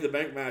Money in the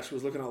Bank match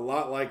was looking a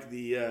lot like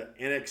the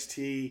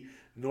NXT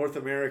North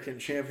American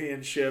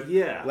Championship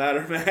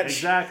ladder match.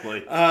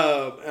 Exactly. And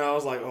I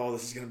was like, oh,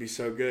 this is going to be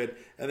so good.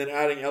 And then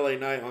adding LA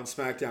Knight on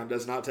SmackDown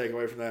does not take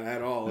away from that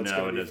at all. It's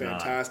going to be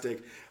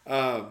fantastic.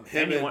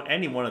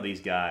 Any one of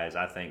these guys,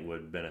 I think,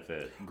 would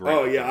benefit greatly.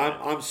 Oh, yeah.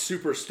 I'm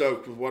super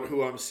stoked with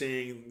who I'm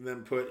seeing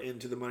them put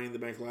into the Money in the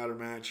Bank ladder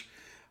match.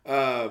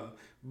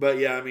 But,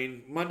 yeah, I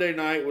mean, Monday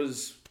night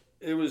was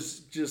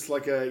just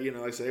like like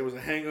I say, it was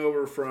a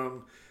hangover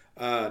from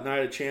Night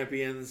of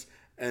Champions,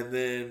 and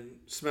then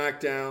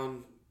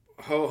SmackDown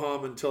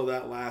ho-hum until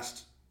that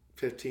last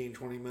 15,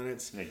 20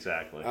 minutes.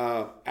 Exactly.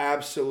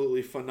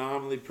 Absolutely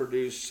phenomenally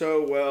produced,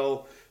 so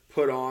well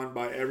put on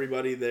by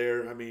everybody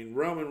there. I mean,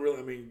 Roman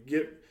really,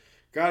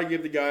 got to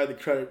give the guy the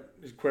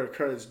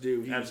credit's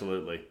due.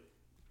 Absolutely.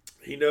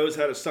 He knows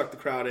how to suck the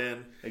crowd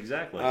in.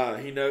 Exactly.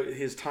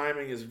 His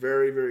timing is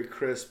very, very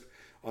crisp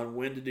on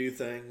when to do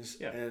things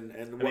and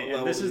what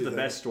level. This is the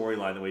best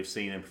storyline that we've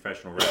seen in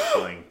professional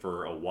wrestling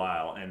for a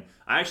while. And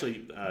I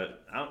actually, I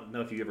don't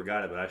know if you ever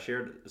got it, but I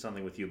shared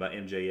something with you about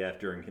MJF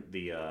during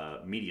the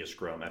media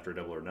scrum after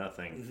Double or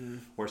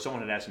Nothing, where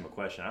someone had asked him a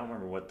question. I don't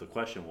remember what the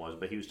question was,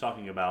 but he was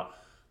talking about,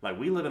 like,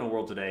 we live in a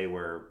world today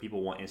where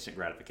people want instant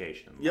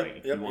gratification.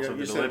 Like, you want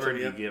something delivered,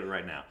 you get it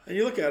right now. And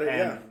you look at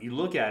it, you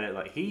look at it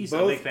like he's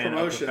a big fan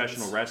of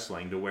professional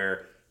wrestling, to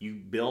where you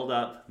build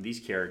up these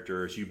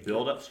characters, you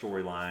build up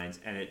storylines,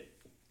 and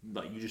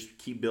you just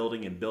keep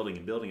building and building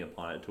and building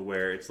upon it, to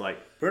where it's like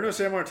Bruno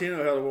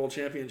Sammartino held a world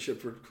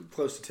championship for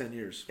close to 10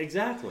 years.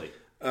 Exactly.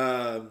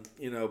 Pedro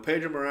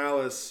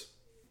Morales,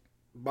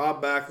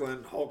 Bob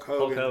Backlund, Hulk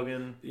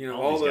Hogan,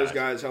 all those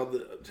guys held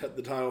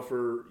the title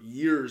for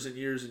years and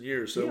years and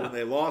years. So when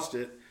they lost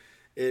it,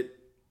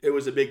 it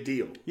was a big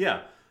deal.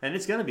 Yeah, and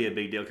it's going to be a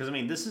big deal because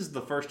this is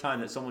the first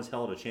time that someone's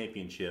held a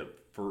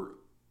championship for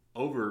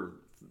over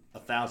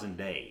 1,000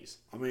 days.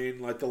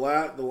 Like the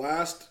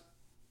last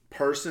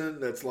person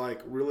that's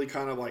like really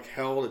kind of like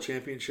held a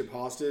championship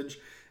hostage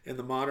in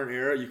the modern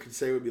era, you could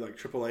say would be like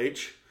Triple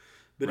H.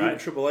 But even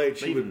Triple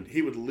H,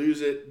 he would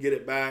lose it, get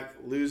it back,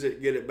 lose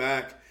it, get it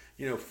back.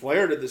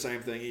 Flair did the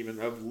same thing, even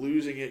of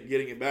losing it,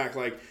 getting it back.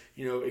 Like,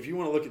 if you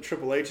want to look at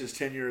Triple H's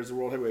tenure as the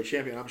World Heavyweight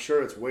Champion, I'm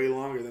sure it's way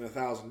longer than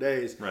 1,000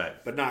 days,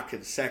 but not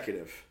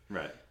consecutive.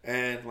 Right.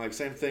 And like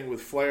same thing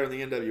with Flair in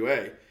the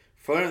NWA.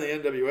 Flair in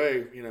the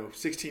NWA,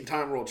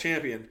 16-time world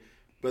champion,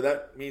 but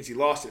that means he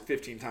lost it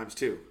 15 times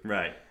too.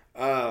 Right.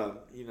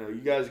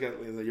 You guys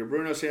got your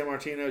Bruno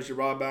Sammartinos, your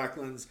Bob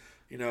Backlunds.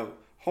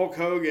 Hulk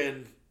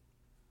Hogan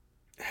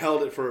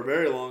held it for a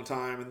very long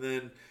time, and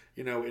then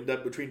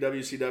between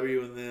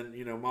WCW and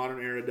then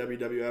modern era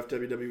WWF,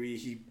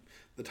 WWE,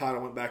 the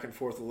title went back and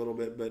forth a little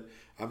bit. But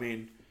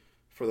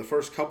for the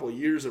first couple of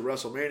years of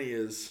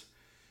WrestleManias,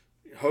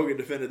 Hogan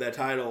defended that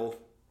title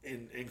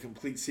in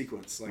complete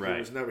sequence.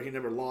 Like he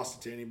never lost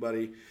it to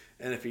anybody,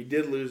 and if he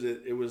did lose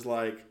it, it was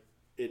like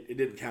it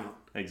didn't count.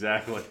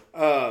 Exactly.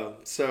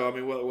 So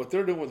what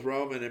they're doing with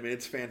Roman,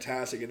 it's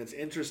fantastic, and it's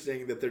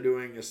interesting that they're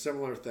doing a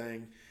similar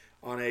thing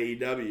on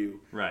AEW.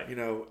 Right.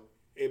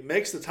 It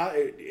makes the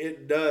title.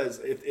 It does.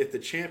 If the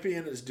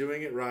champion is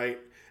doing it right,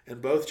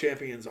 and both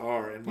champions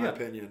are, in my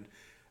opinion,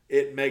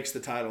 it makes the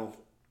title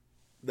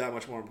that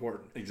much more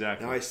important.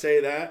 Exactly. Now I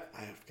say that,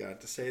 I've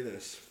got to say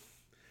this.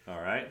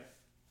 All right.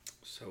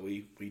 So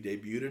we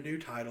debuted a new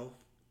title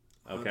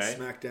on Okay.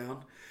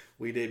 SmackDown.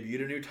 We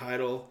debuted a new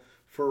title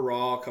for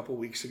Raw a couple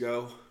weeks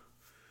ago.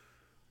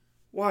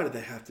 Why did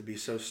they have to be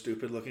so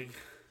stupid looking?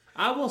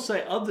 I will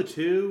say, of the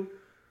two,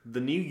 the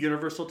new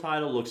Universal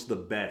title looks the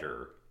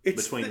better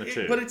between the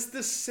two. But it's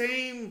the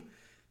same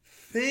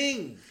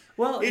thing.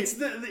 Well, it's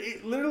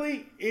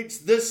it's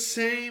the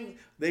same.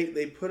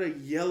 They put a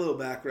yellow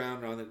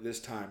background on it this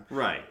time.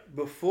 Right.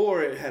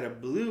 Before it had a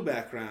blue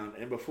background,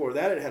 and before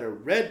that it had a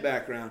red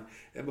background,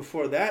 and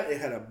before that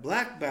it had a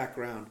black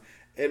background,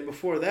 and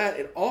before that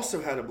it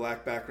also had a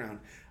black background.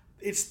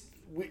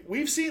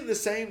 We've seen the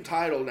same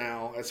title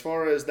now as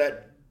far as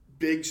that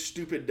big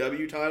stupid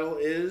W title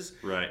is.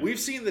 Right. We've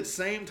seen the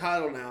same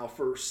title now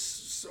for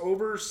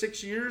over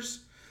 6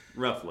 years.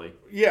 Roughly.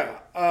 Yeah.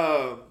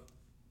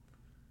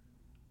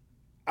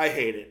 I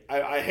hate it.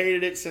 I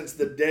hated it since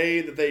the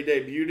day that they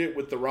debuted it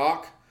with The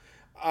Rock.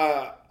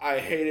 I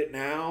hate it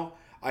now.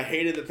 I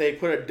hated that they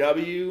put a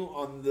W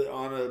on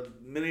a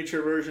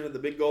miniature version of the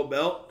big gold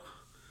belt.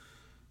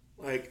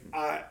 Like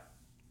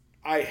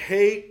I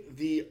hate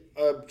the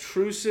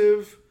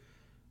obtrusive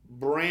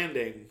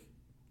branding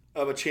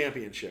of a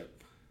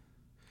championship.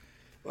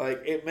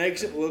 Like, it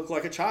makes it look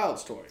like a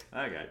child's toy.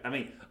 Okay.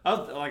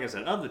 Like I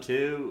said, of the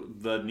two,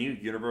 the new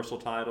Universal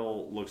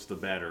title looks the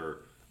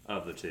better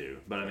of the two.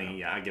 But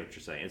I get what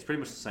you're saying. It's pretty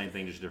much the same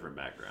thing, just different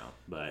background.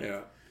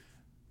 But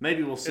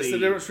maybe we'll see. It's the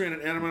difference between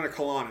an enema and a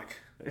colonic.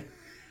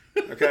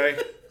 Okay?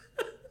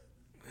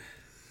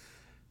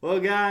 Well,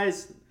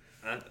 guys,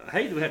 I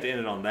hate that we have to end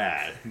it on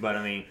that. But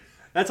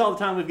that's all the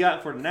time we've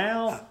got for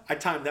now. I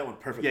timed that one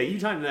perfectly. Yeah, you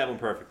timed that one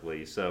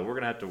perfectly. So we're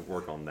going to have to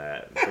work on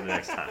that for the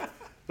next time.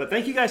 But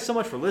thank you guys so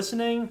much for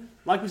listening.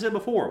 Like we said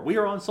before, we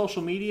are on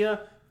social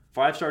media.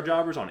 5-Star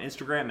Jobbers on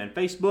Instagram and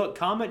Facebook.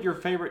 Comment your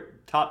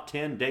favorite top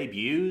 10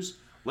 debuts.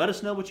 Let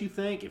us know what you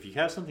think. If you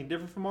have something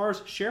different from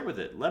ours, share with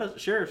it.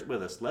 Share it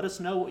with us. Let us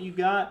know what you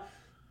got.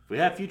 We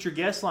have future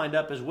guests lined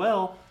up as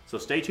well, so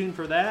stay tuned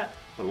for that.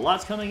 But a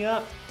lot's coming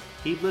up.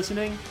 Keep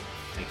listening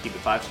and keep it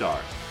 5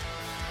 stars.